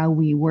about how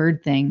we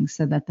word things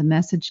so that the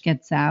message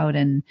gets out,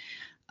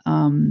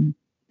 um,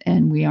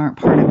 and we aren't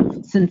part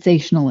of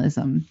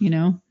sensationalism, you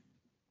know?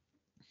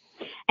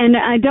 And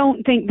I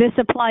don't think this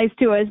applies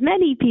to as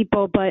many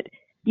people, but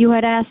you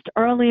had asked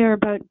earlier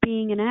about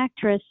being an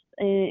actress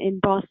in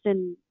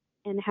Boston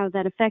and how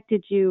that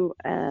affected you,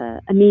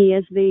 me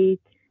as a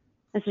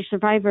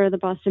survivor of the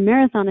Boston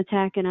Marathon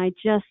attack, and I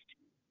just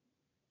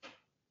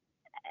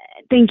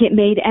think it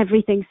made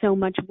everything so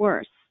much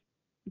worse.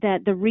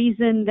 That the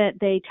reason that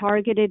they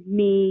targeted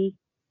me,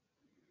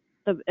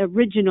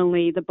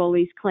 originally the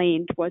bullies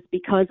claimed, was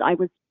because I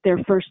was their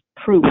first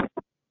proof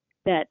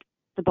that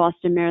the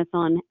Boston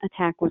Marathon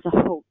attack was a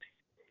hoax.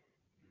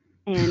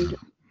 And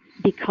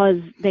because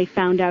they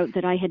found out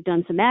that I had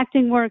done some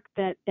acting work,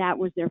 that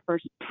was their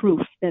first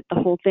proof that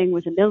the whole thing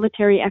was a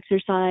military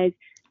exercise,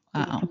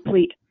 a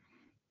complete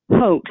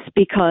hoax,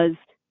 because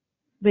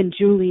Lynn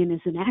Julian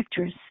is an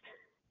actress.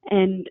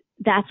 And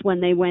that's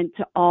when they went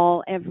to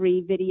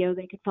every video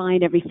they could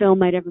find, every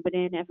film I'd ever been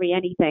in,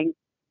 anything,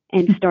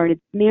 and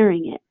started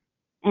smearing it.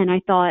 And I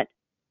thought,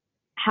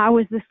 how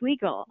is this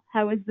legal?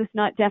 How is this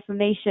not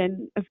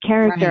defamation of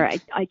character?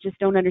 Right. I just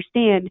don't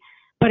understand.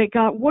 But it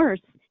got worse.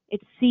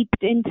 It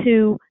seeped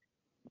into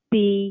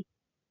the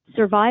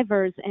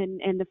survivors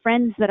and the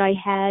friends that I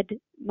had,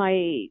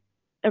 my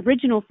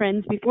original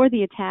friends before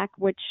the attack,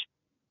 which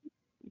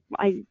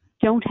I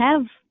don't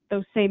have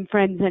those same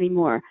friends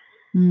anymore.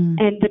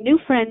 And the new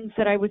friends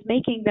that I was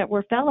making that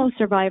were fellow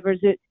survivors,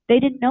 they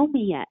didn't know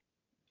me yet.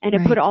 And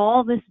it put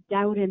all this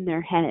doubt in their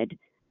head.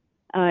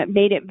 It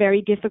made it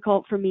very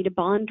difficult for me to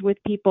bond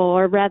with people,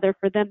 or rather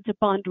for them to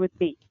bond with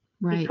me,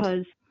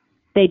 because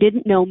they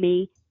didn't know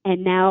me.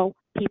 And now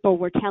people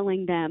were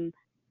telling them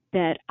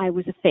that I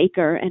was a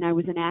faker and I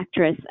was an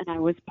actress and I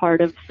was part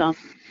of some,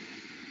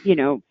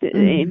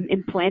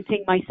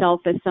 implanting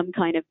myself as some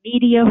kind of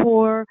media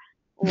whore,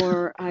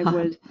 or I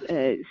was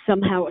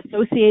somehow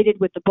associated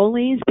with the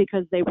bullies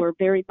because they were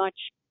very much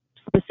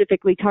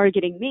specifically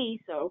targeting me.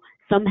 So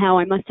somehow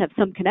I must have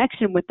some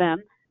connection with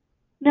them.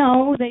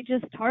 No, they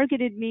just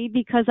targeted me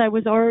because I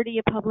was already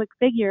a public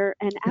figure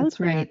and out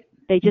there.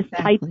 They just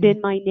typed in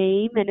my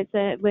name and it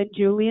said Lynn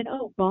Julian,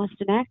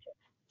 Boston actress.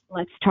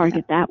 Let's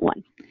target that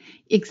one.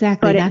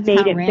 Exactly. But That's it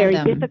made it random.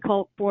 very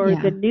difficult for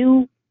the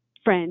new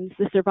friends,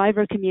 the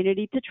survivor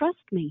community, to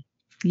trust me.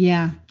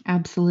 Yeah,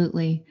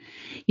 absolutely.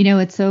 You know,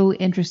 it's so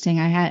interesting.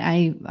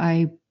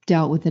 I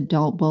dealt with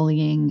adult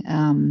bullying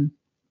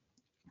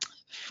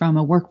from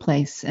a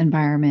workplace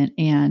environment,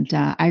 and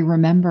I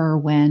remember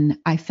when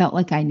I felt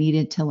like I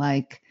needed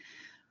to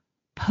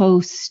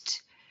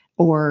post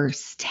or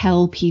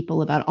tell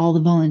people about all the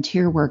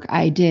volunteer work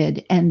I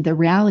did. And the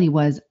reality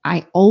was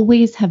I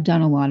always have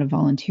done a lot of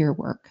volunteer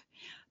work,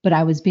 but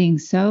I was being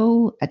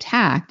so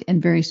attacked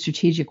in very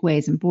strategic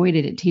ways. And boy,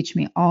 did it teach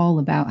me all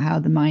about how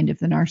the mind of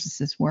the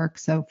narcissist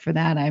works. So for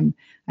that, I'm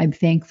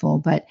thankful.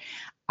 But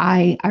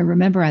I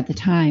remember at the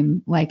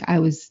time, I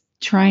was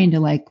trying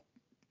to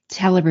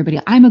tell everybody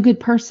I'm a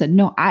good person.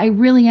 No, I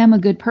really am a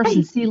good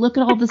person. See, look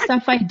at all the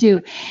stuff I do,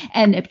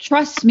 and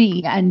trust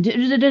me. And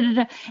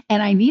and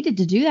I needed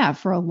to do that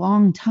for a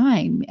long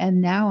time. And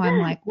now I'm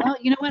like, well,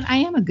 you know what? I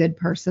am a good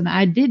person.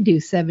 I did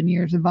do 7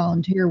 years of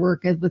volunteer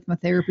work with my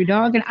therapy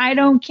dog, and I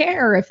don't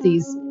care if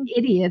these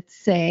idiots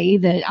say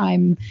that I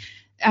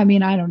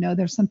don't know.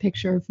 There's some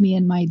picture of me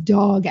and my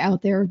dog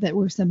out there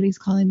where somebody's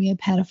calling me a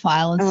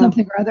pedophile and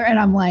something or other. And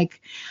I'm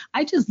like,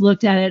 I just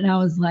looked at it and I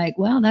was like,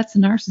 well, that's a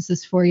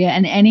narcissist for you.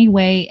 And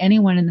anyway,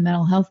 anyone in the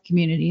mental health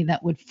community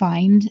that would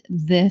find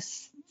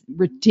this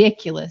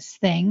ridiculous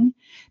thing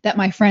that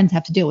my friends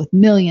have to deal with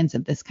millions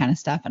of this kind of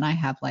stuff. And I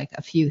have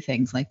a few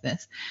things like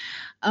this.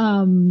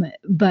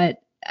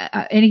 But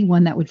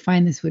anyone that would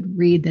find this would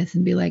read this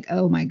and be like,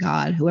 oh my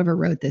God, whoever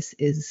wrote this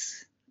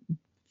is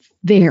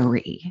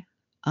very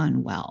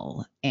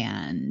unwell,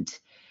 and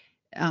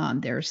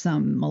there's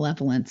some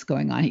malevolence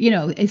going on,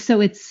 so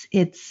it's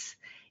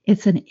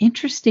an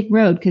interesting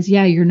road, because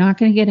you're not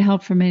going to get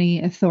help from any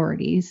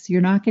authorities.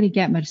 You're not going to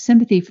get much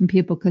sympathy from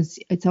people, because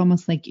it's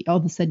almost like all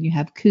of a sudden you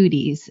have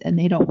cooties and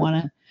they don't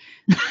want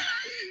to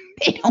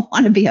they don't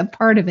want to be a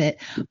part of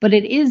it, but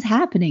it is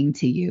happening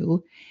to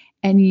you,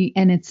 and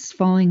it's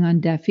falling on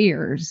deaf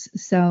ears.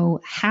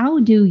 So how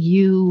do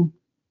you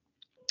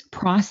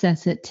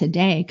process it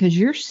today? Because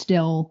you're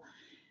still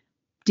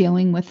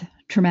dealing with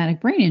traumatic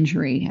brain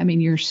injury. I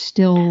mean, you're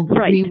still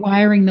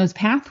rewiring those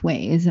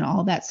pathways and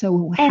all that.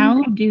 So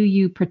how do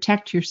you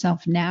protect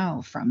yourself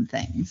now from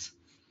things?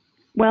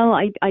 Well,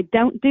 I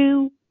don't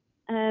do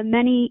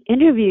many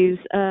interviews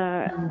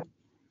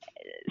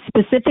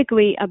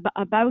specifically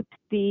about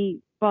the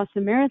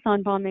Boston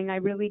Marathon bombing. I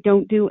really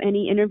don't do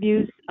any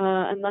interviews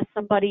unless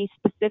somebody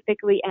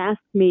specifically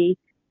asks me,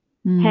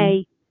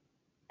 hey,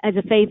 as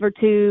a favor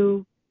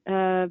to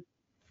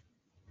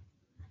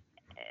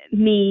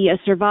me, a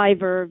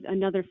survivor,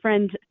 another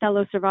friend,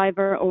 fellow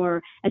survivor,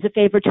 or as a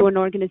favor to an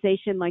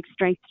organization like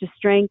Strength to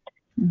Strength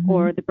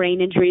or the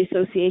Brain Injury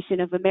Association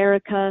of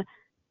America,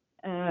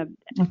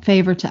 A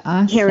favor to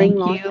us. hearing Thank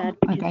loss you. Like,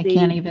 I advocacy.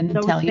 can't even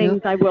Those tell things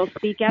you. I will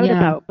speak out Yeah.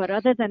 about. But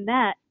other than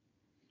that,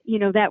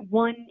 that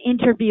one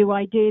interview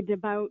I did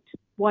about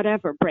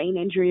whatever, brain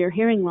injury or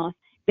hearing loss,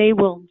 they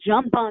will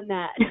jump on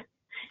that in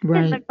the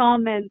Right.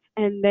 comments,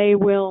 and they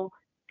will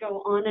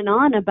go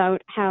on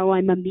about how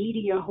I'm a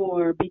media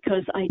whore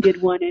because I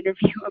did one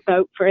interview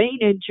about brain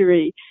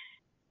injury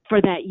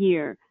for that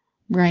year.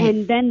 Right.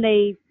 And then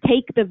they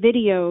take the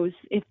videos,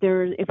 if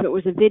it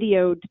was a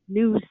videoed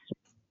news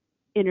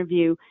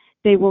interview,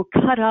 they will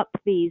cut up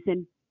these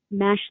and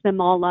mash them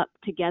all up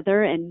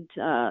together and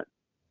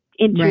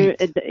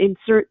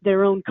insert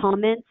their own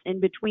comments in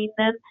between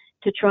them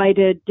to try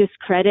to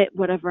discredit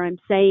whatever I'm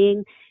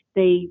saying.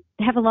 They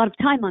have a lot of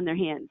time on their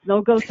hands.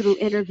 They'll go through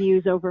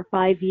interviews over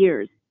 5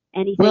 years.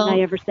 Anything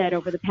I ever said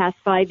over the past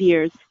 5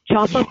 years,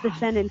 chop up the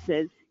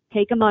sentences,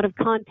 take them out of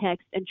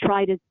context, and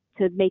try to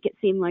make it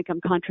seem like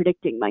I'm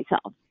contradicting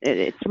myself.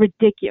 It's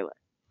ridiculous.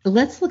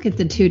 Let's look at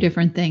the two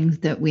different things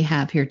that we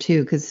have here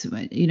too, because,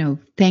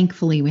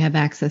 thankfully we have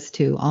access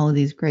to all of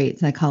these great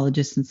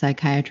psychologists and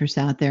psychiatrists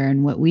out there.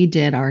 And what we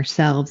did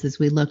ourselves is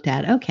we looked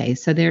at, okay,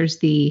 so there's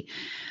a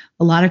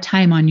lot of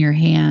time on your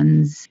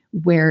hands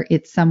where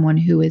it's someone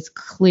who is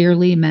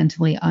clearly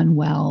mentally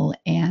unwell,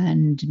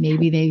 and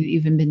maybe they've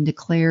even been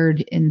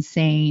declared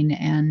insane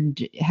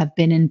and have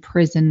been in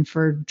prison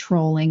for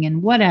trolling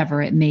and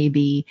whatever it may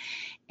be.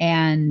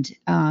 And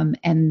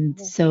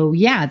so,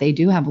 yeah, they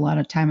do have a lot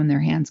of time on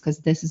their hands because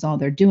this is all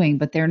they're doing,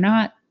 but they're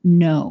not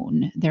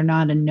known. They're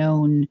not a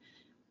known,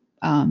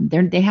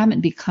 they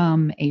haven't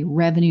become a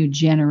revenue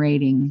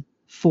generating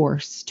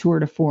force, tour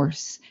de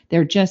force.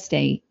 They're just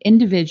a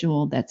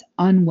individual that's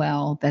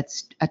unwell,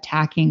 that's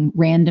attacking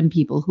random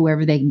people,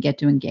 whoever they can get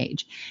to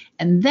engage.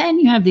 And then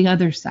you have the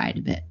other side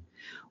of it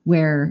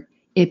where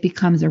it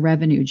becomes a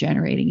revenue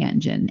generating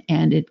engine,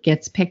 and it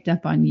gets picked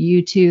up on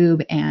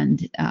YouTube,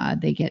 and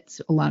they get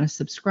a lot of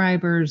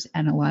subscribers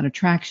and a lot of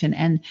traction,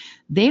 and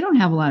they don't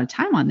have a lot of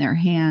time on their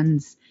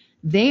hands.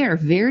 They are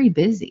very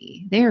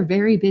busy. They are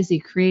very busy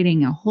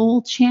creating a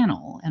whole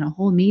channel and a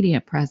whole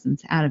media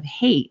presence out of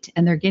hate,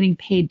 and they're getting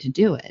paid to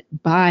do it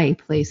by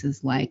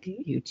places like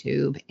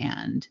YouTube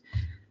and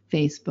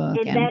Facebook.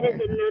 And that is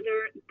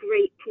another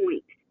great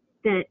point,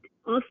 that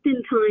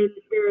oftentimes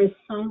there is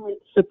silent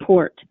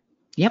support.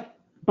 Yep.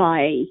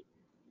 By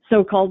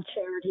so-called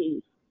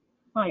charities,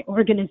 by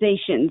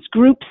organizations,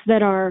 groups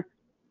that are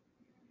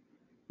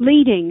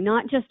leading,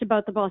 not just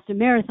about the Boston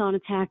Marathon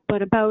attack,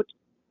 but about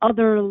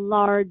other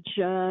large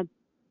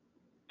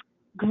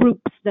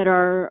groups that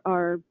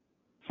are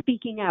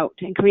speaking out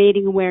and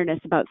creating awareness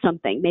about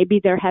something. Maybe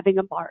they're having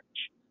a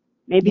march.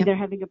 Maybe they're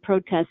having a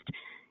protest.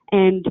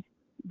 And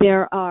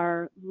there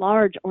are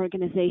large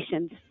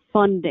organizations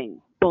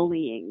funding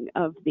bullying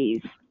of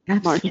these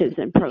marches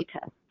and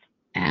protests.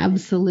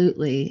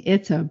 Absolutely.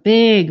 It's a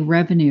big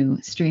revenue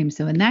stream.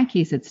 So in that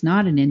case, it's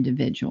not an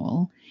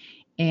individual.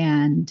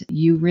 And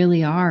you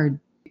really are,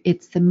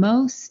 it's the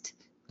most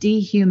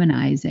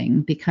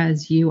dehumanizing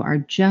because you are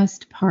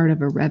just part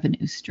of a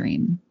revenue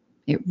stream.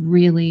 It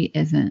really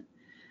isn't.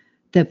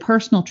 The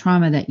personal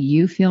trauma that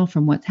you feel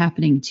from what's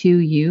happening to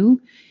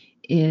you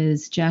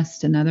is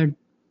just another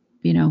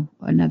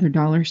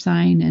dollar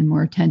sign and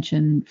more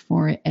attention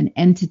for an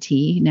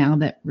entity now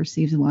that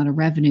receives a lot of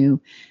revenue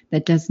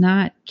that does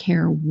not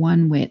care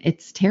one whit.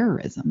 It's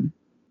terrorism.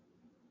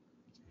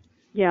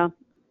 Yeah.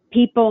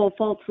 People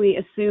falsely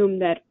assume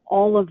that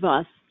all of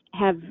us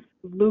have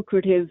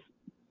lucrative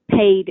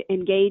paid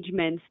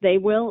engagements. They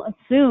will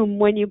assume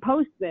when you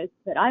post this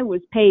that I was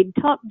paid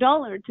top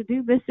dollar to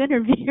do this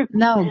interview.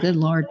 No, good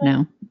Lord,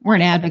 no. We're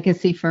an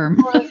advocacy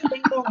firm.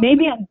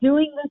 Maybe I'm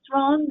doing this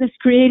wrong, this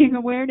creating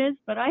awareness,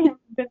 but I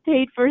haven't been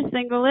paid for a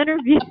single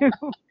interview.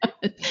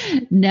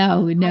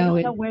 No. I don't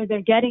know where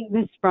they're getting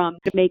this from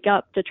to make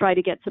up, to try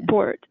to get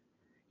support.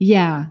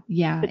 Yeah.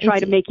 To try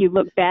to make you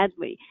look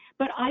badly.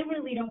 But I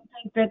really don't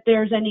think that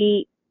there's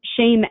any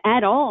shame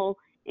at all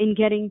in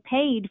getting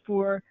paid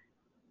for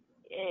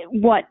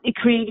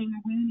creating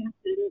awareness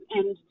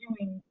and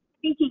doing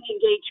speaking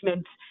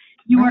engagements.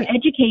 You are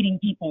educating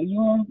people.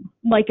 You're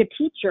like a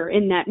teacher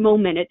in that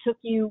moment. It took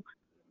you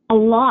a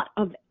lot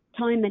of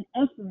time and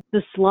effort.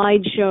 The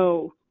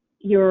slideshow,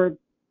 your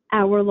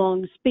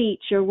hour-long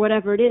speech, or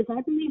whatever it is.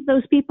 I believe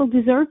those people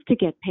deserve to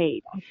get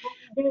paid. I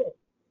totally do.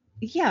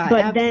 Yeah,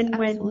 but then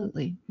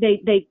absolutely.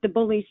 When the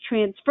bullies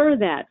transfer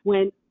that,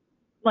 when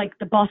like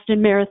the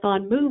Boston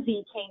Marathon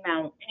movie came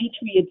out,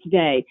 Patriots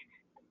Day,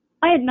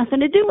 I had nothing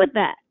to do with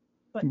that.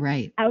 But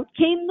out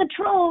came the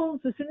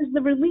trolls as soon as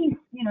the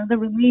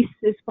release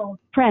is called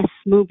press,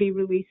 movie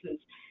releases.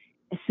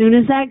 As soon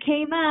as that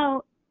came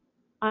out,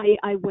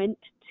 I went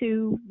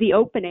to the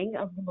opening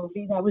of the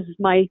movie. That was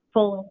my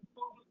full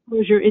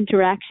disclosure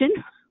interaction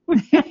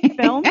with that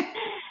film.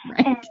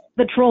 And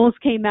the trolls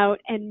came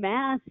out en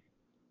masse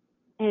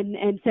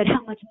and said,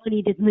 how much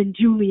money did Lynn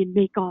Julian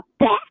make off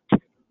that?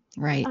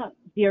 Right.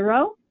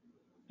 $0.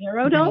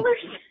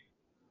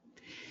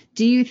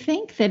 Do you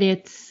think that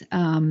it's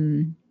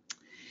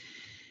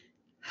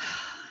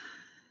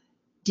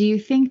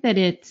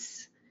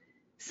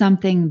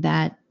something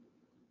that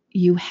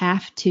you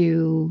have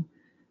to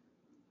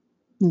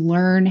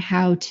learn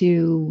how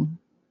to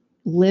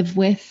live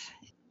with?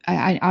 I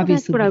Well, that's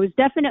obviously, what I was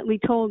definitely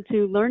told,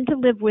 to learn to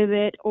live with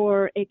it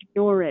or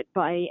ignore it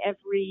by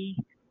every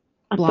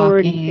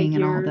authority blocking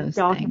and all figure, those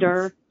things.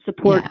 doctor,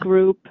 support Yeah,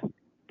 group,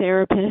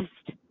 therapist.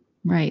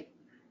 right.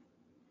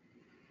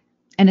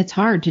 And it's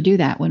hard to do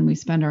that when we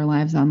spend our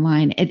lives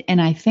online.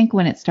 And I think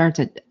when it starts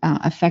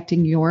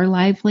affecting your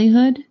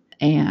livelihood,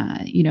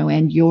 and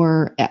and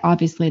your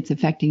obviously it's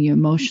affecting you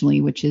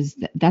emotionally, which is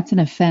that's an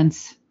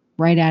offense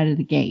right out of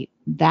the gate.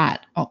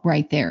 That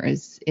right there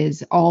is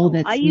all Oh,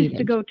 I that's used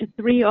to needed. go to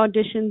 3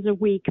 auditions a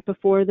week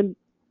before the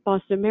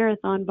Boston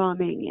Marathon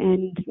bombing,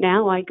 and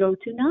now I go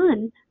to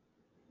none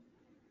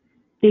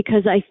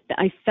because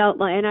I felt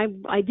like,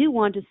 and I do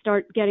want to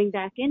start getting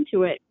back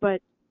into it,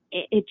 but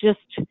it just,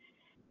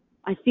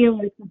 I feel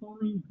like the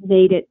bullies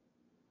made it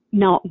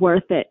not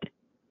worth it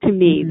to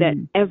me, that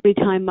Mm, every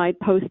time I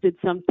posted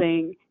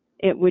something,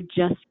 it would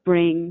just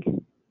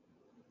bring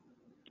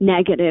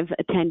negative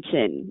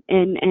attention.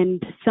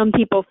 And some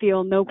people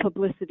feel no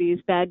publicity is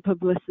bad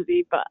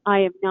publicity, but I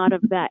am not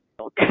of that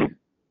ilk. I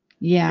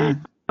yeah,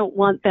 don't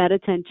want that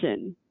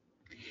attention.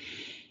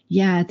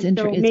 yeah, it's And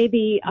so interesting.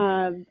 maybe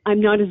I'm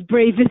not as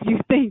brave as you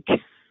think.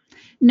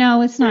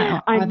 No, it's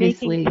not. I'm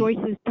making Obviously,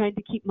 choices trying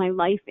to keep my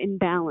life in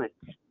balance.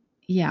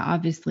 yeah,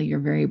 obviously you're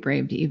very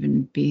brave to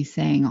even be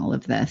saying all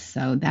of this.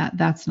 So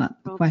that's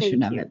not the Well, question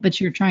thank of you. it. But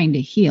you're trying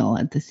to heal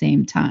at the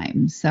same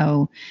time.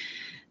 So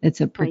it's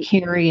a Right.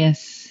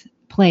 precarious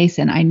place.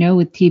 And I know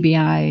with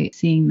TBI,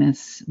 seeing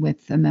this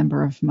with a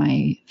member of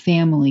my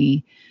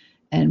family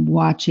and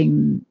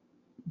watching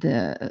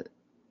the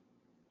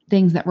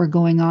things that were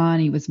going on,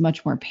 he was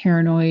much more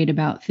paranoid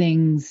about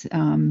things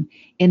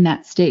in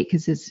that state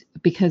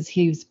because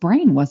his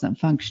brain wasn't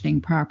functioning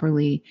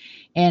properly.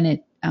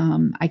 And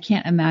I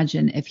can't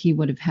imagine if he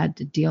would have had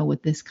to deal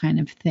with this kind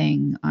of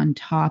thing on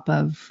top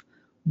of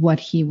what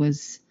he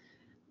was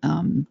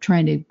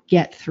trying to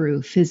get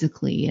through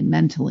physically and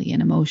mentally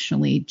and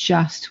emotionally,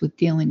 just with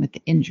dealing with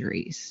the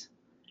injuries.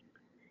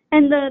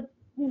 And there's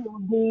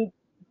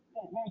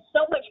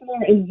so much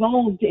more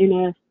involved in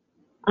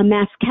a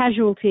mass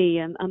casualty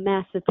and a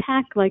mass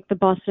attack like the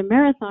Boston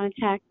Marathon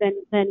attack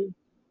than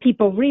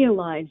people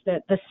realize.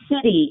 That the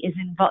city is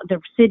involved, the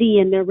city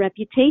and their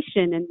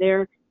reputation and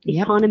their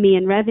Yep. economy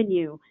and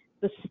revenue,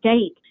 the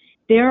state,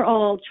 they're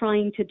all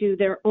trying to do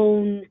their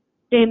own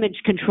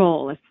damage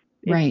control, if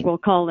Right. we'll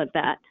call it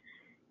that.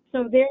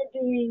 So they're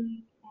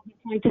trying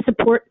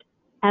to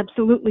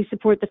absolutely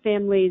support the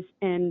families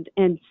and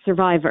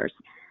survivors.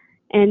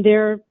 And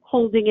they're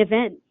holding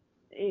events,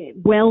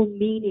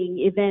 well-meaning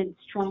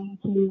events, trying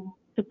to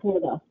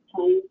support us,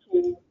 trying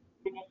to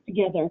bring us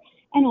together,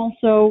 and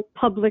also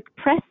public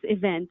press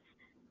events,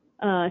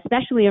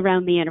 especially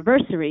around the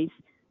anniversaries,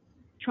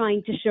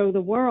 trying to show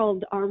the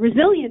world our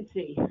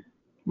resiliency.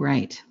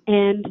 Right.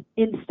 And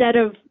instead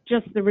of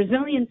just the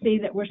resiliency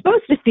that we're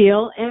supposed to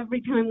feel,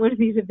 every time one of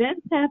these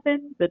events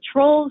happens, the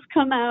trolls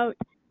come out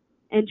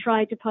and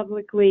try to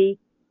publicly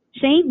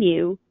shame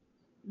you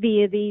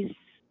via these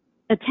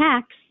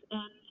attacks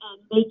and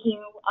make you.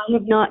 I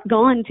have not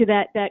gone to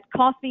that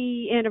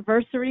coffee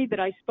anniversary that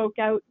I spoke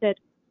out that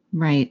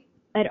Right.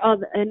 at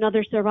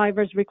another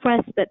survivor's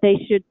request that they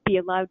should be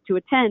allowed to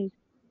attend.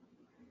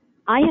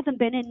 I haven't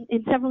been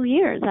in several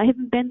years. I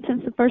haven't been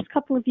since the first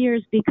couple of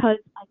years because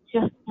I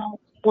just don't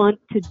want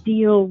to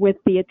deal with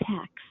the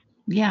attacks.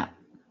 Yeah.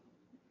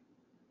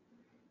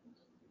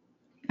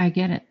 I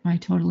get it. I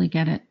totally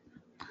get it.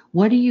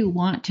 What do you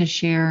want to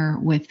share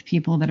with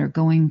people that are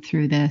going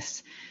through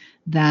this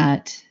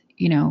that,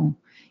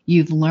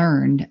 you've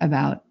learned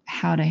about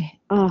how to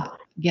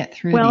get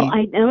through Well, these?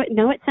 I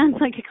know it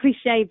sounds like a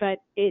cliche, but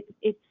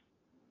it's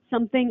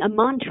something, a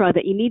mantra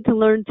that you need to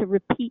learn to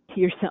repeat to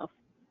yourself.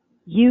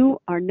 You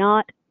are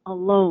not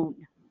alone.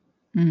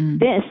 Mm.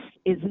 This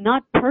is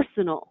not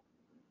personal.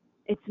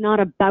 It's not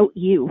about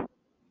you.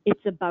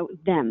 It's about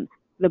them,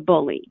 the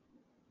bully.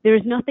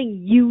 There's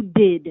nothing you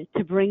did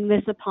to bring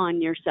this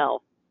upon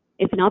yourself.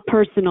 It's not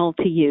personal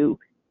to you.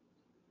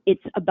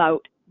 It's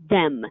about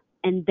them.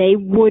 And they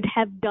would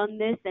have done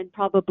this and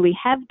probably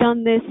have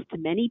done this to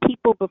many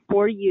people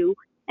before you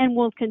and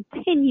will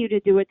continue to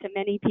do it to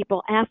many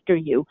people after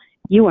you.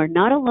 You are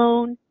not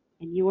alone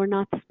and you are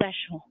not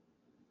special.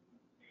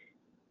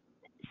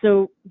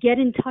 So get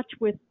in touch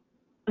with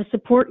a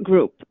support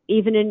group,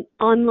 even an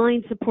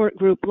online support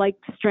group like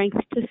Strength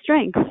to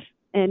Strength.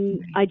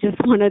 And I just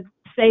want to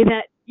say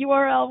that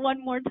URL one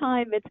more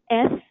time. It's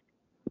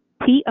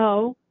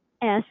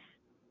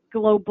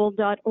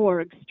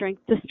STOSglobal.org.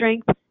 Strength to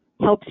Strength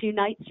helps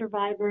unite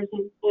survivors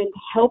and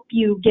help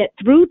you get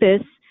through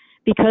this,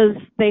 because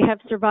they have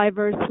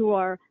survivors who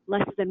are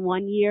less than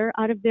 1 year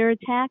out of their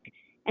attack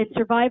and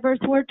survivors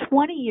who are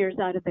 20 years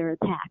out of their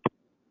attack.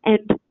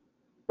 And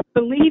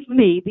believe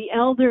me, the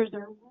elders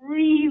are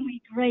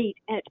really great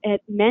at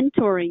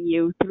mentoring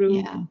you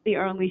through the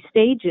early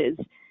stages.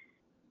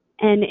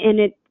 And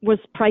it was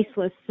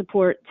priceless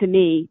support to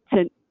me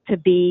to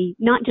be,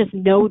 not just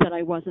know that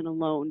I wasn't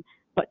alone,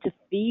 but to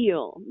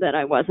feel that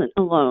I wasn't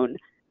alone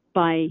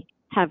by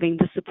having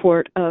the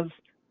support of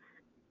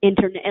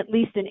internet, at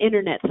least an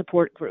internet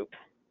support group.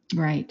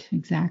 Right,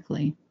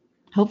 exactly.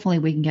 Hopefully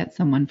we can get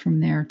someone from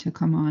there to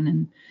come on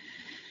and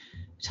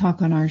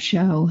talk on our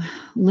show.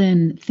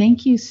 Lynn,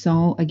 thank you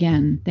so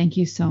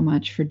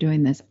much for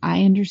doing this.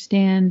 I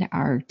understand,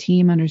 our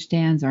team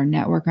understands, our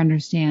network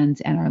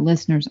understands, and our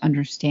listeners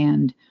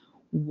understand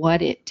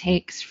what it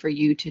takes for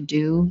you to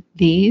do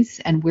these.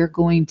 And we're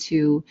going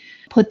to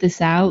put this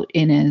out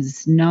in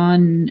as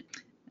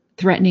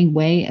non-threatening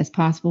way as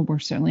possible. We're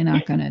certainly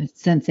not going to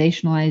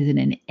sensationalize it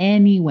in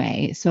any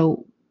way.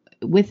 So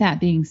with that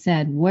being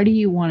said, what do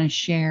you want to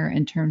share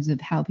in terms of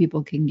how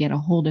people can get a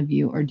hold of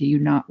you, or do you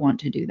not want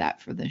to do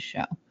that for this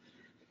show?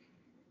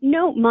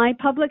 No, my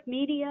public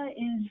media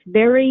is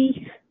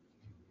very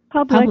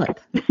public.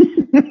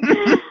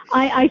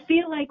 I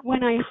feel like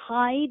when I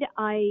hide,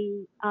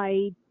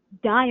 I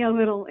die a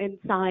little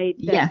inside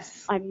that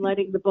yes. I'm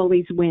letting the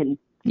bullies win.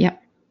 Yep.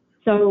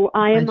 So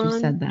I am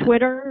on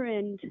Twitter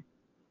and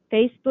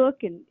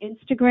Facebook and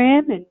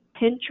Instagram and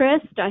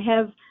Pinterest. I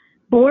have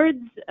boards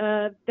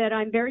that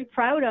I'm very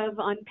proud of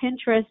on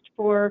Pinterest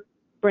for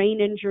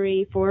brain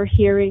injury, for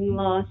hearing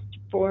loss,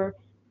 for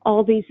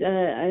all these,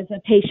 as a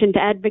patient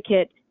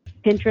advocate,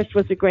 Pinterest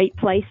was a great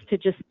place to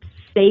just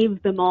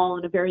save them all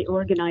in a very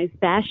organized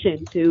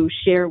fashion to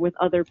share with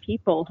other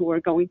people who are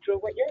going through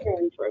what you're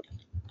going through.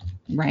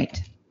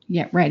 Right.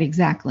 Yeah, right.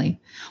 Exactly.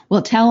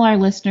 Well, tell our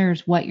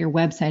listeners what your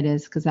website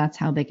is, because that's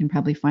how they can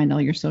probably find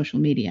all your social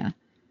media.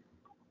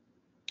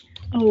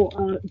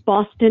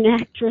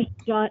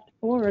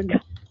 BostonActress.org.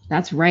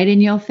 That's right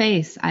in your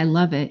face. I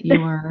love it. You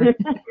are. Well,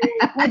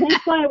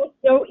 that's why it was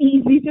so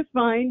easy to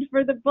find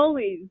for the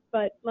bullies.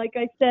 But like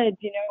I said,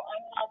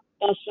 I'm not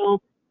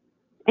special.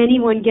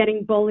 Anyone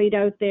getting bullied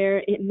out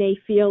there, it may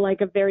feel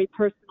like a very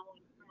personal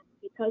impact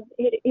because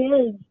it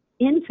is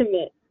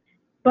intimate.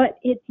 But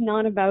it's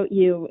not about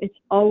you. It's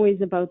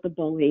always about the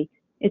bully.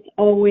 It's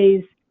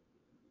always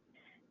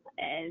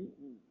a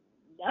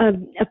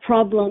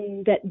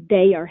problem that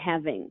they are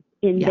having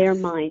in their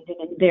mind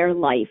and in their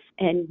life.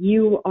 And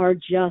you are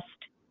just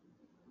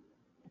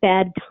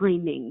bad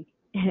timing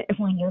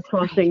when you're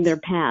crossing their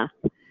path.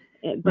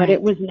 But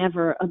it was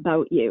never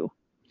about you.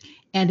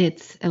 And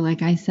it's,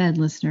 like I said,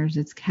 listeners,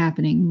 it's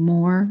happening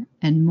more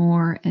and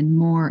more and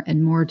more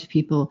and more to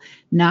people,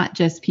 not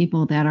just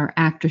people that are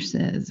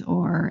actresses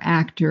or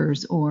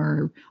actors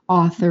or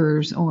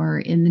authors or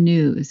in the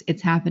news.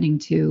 It's happening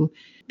to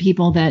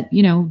people that,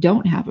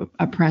 don't have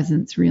a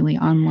presence really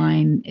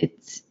online.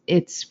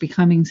 It's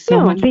becoming so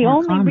much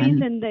more common. The only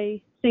reason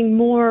they sing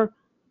more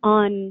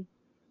on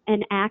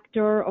an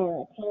actor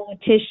or a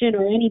politician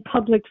or any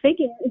public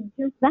figure is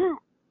just that.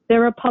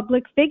 They're a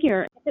public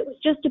figure. If it was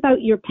just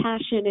about your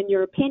passion and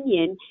your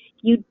opinion,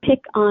 you'd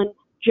pick on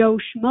Joe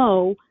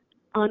Schmo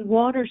on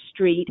Water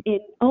Street in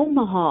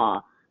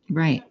Omaha.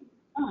 Right.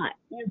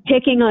 You're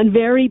picking on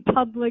very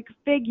public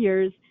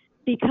figures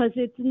because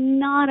it's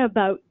not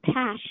about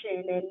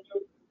passion and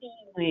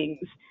feelings.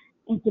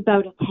 It's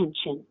about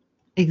attention.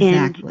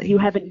 Exactly. And you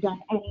haven't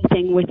done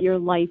anything with your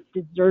life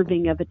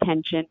deserving of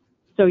attention,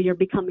 so you're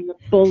becoming a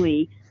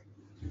bully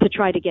to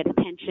try to get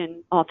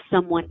attention off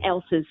someone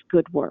else's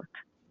good work.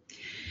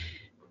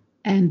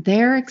 And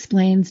there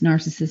explains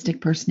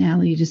narcissistic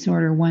personality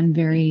disorder, one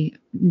very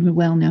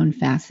well-known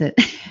facet.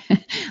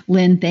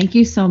 Lynn, thank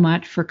you so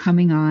much for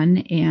coming on,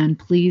 and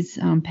please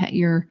pet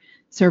your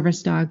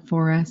service dog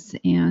for us,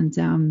 and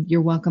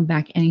you're welcome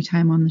back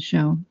anytime on the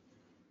show.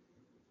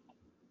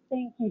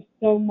 Thank you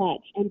so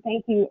much, and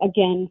thank you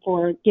again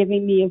for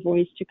giving me a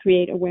voice to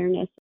create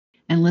awareness.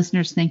 And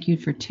listeners, thank you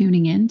for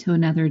tuning in to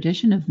another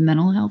edition of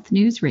Mental Health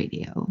News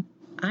Radio.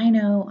 I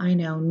know,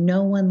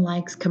 no one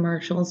likes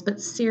commercials,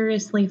 but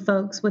seriously,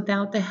 folks,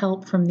 without the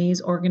help from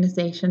these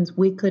organizations,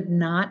 we could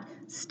not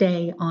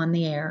stay on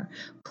the air.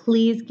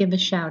 Please give a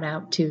shout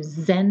out to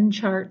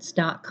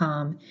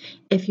zencharts.com.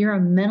 If you're a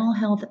mental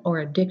health or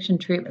addiction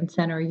treatment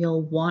center,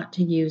 you'll want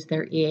to use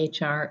their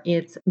EHR.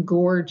 It's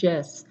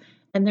gorgeous,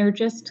 and they're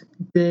just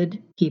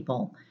good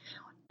people.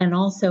 And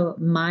also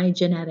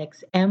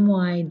MyGenetics,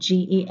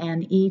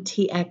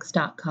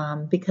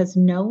 MyGenetx.com, because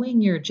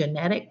knowing your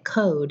genetic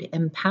code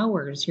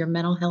empowers your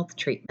mental health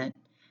treatment.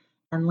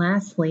 And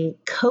lastly,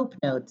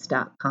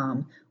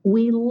 CopeNotes.com.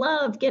 We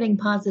love getting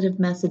positive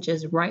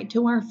messages right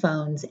to our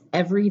phones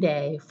every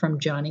day from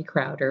Johnny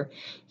Crowder.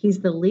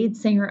 He's the lead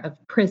singer of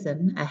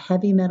Prison, a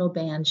heavy metal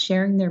band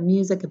sharing their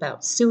music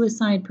about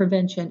suicide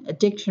prevention,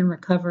 addiction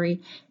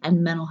recovery,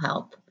 and mental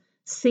health.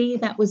 See,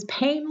 that was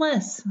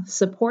painless.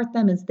 Support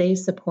them as they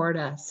support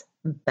us.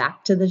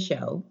 Back to the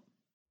show.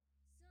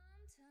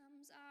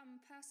 Sometimes I'm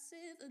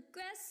passive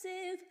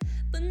aggressive,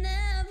 but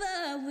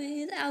never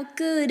without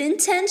good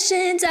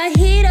intentions. I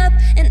heat up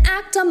and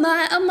act on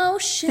my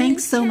emotions.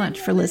 Thanks so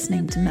much for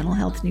listening to Mental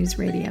Health News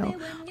Radio.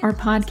 Our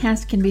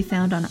podcast can be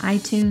found on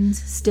iTunes,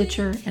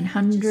 Stitcher, and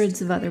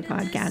hundreds of other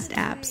podcast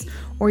apps.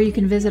 Or you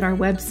can visit our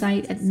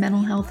website at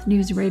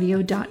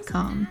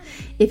mentalhealthnewsradio.com.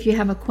 If you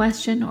have a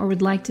question or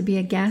would like to be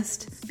a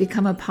guest,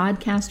 become a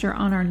podcaster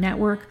on our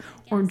network,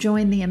 or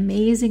join the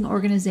amazing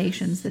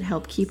organizations that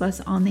help keep us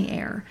on the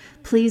air,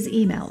 please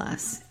email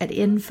us at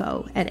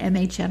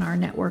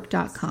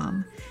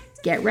info@mhnrnetwork.com.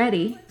 Get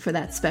ready for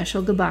that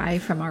special goodbye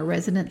from our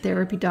resident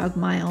therapy dog,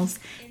 Miles,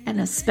 and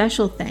a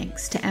special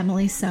thanks to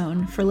Emily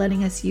Sohn for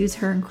letting us use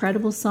her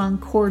incredible song,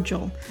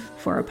 Cordial,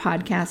 for our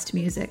podcast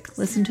music.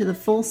 Listen to the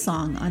full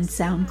song on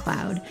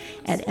SoundCloud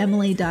at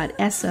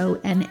emily.sonne.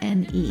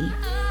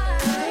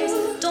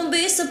 Don't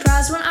be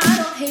surprised when I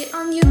don't hate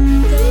on you,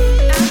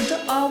 though. After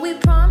all, we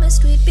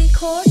promised we'd be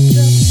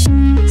cordial.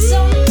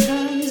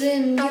 Sometimes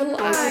in you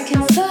I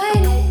can fight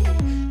it.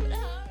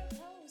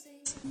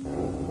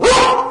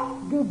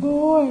 Good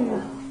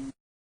boy.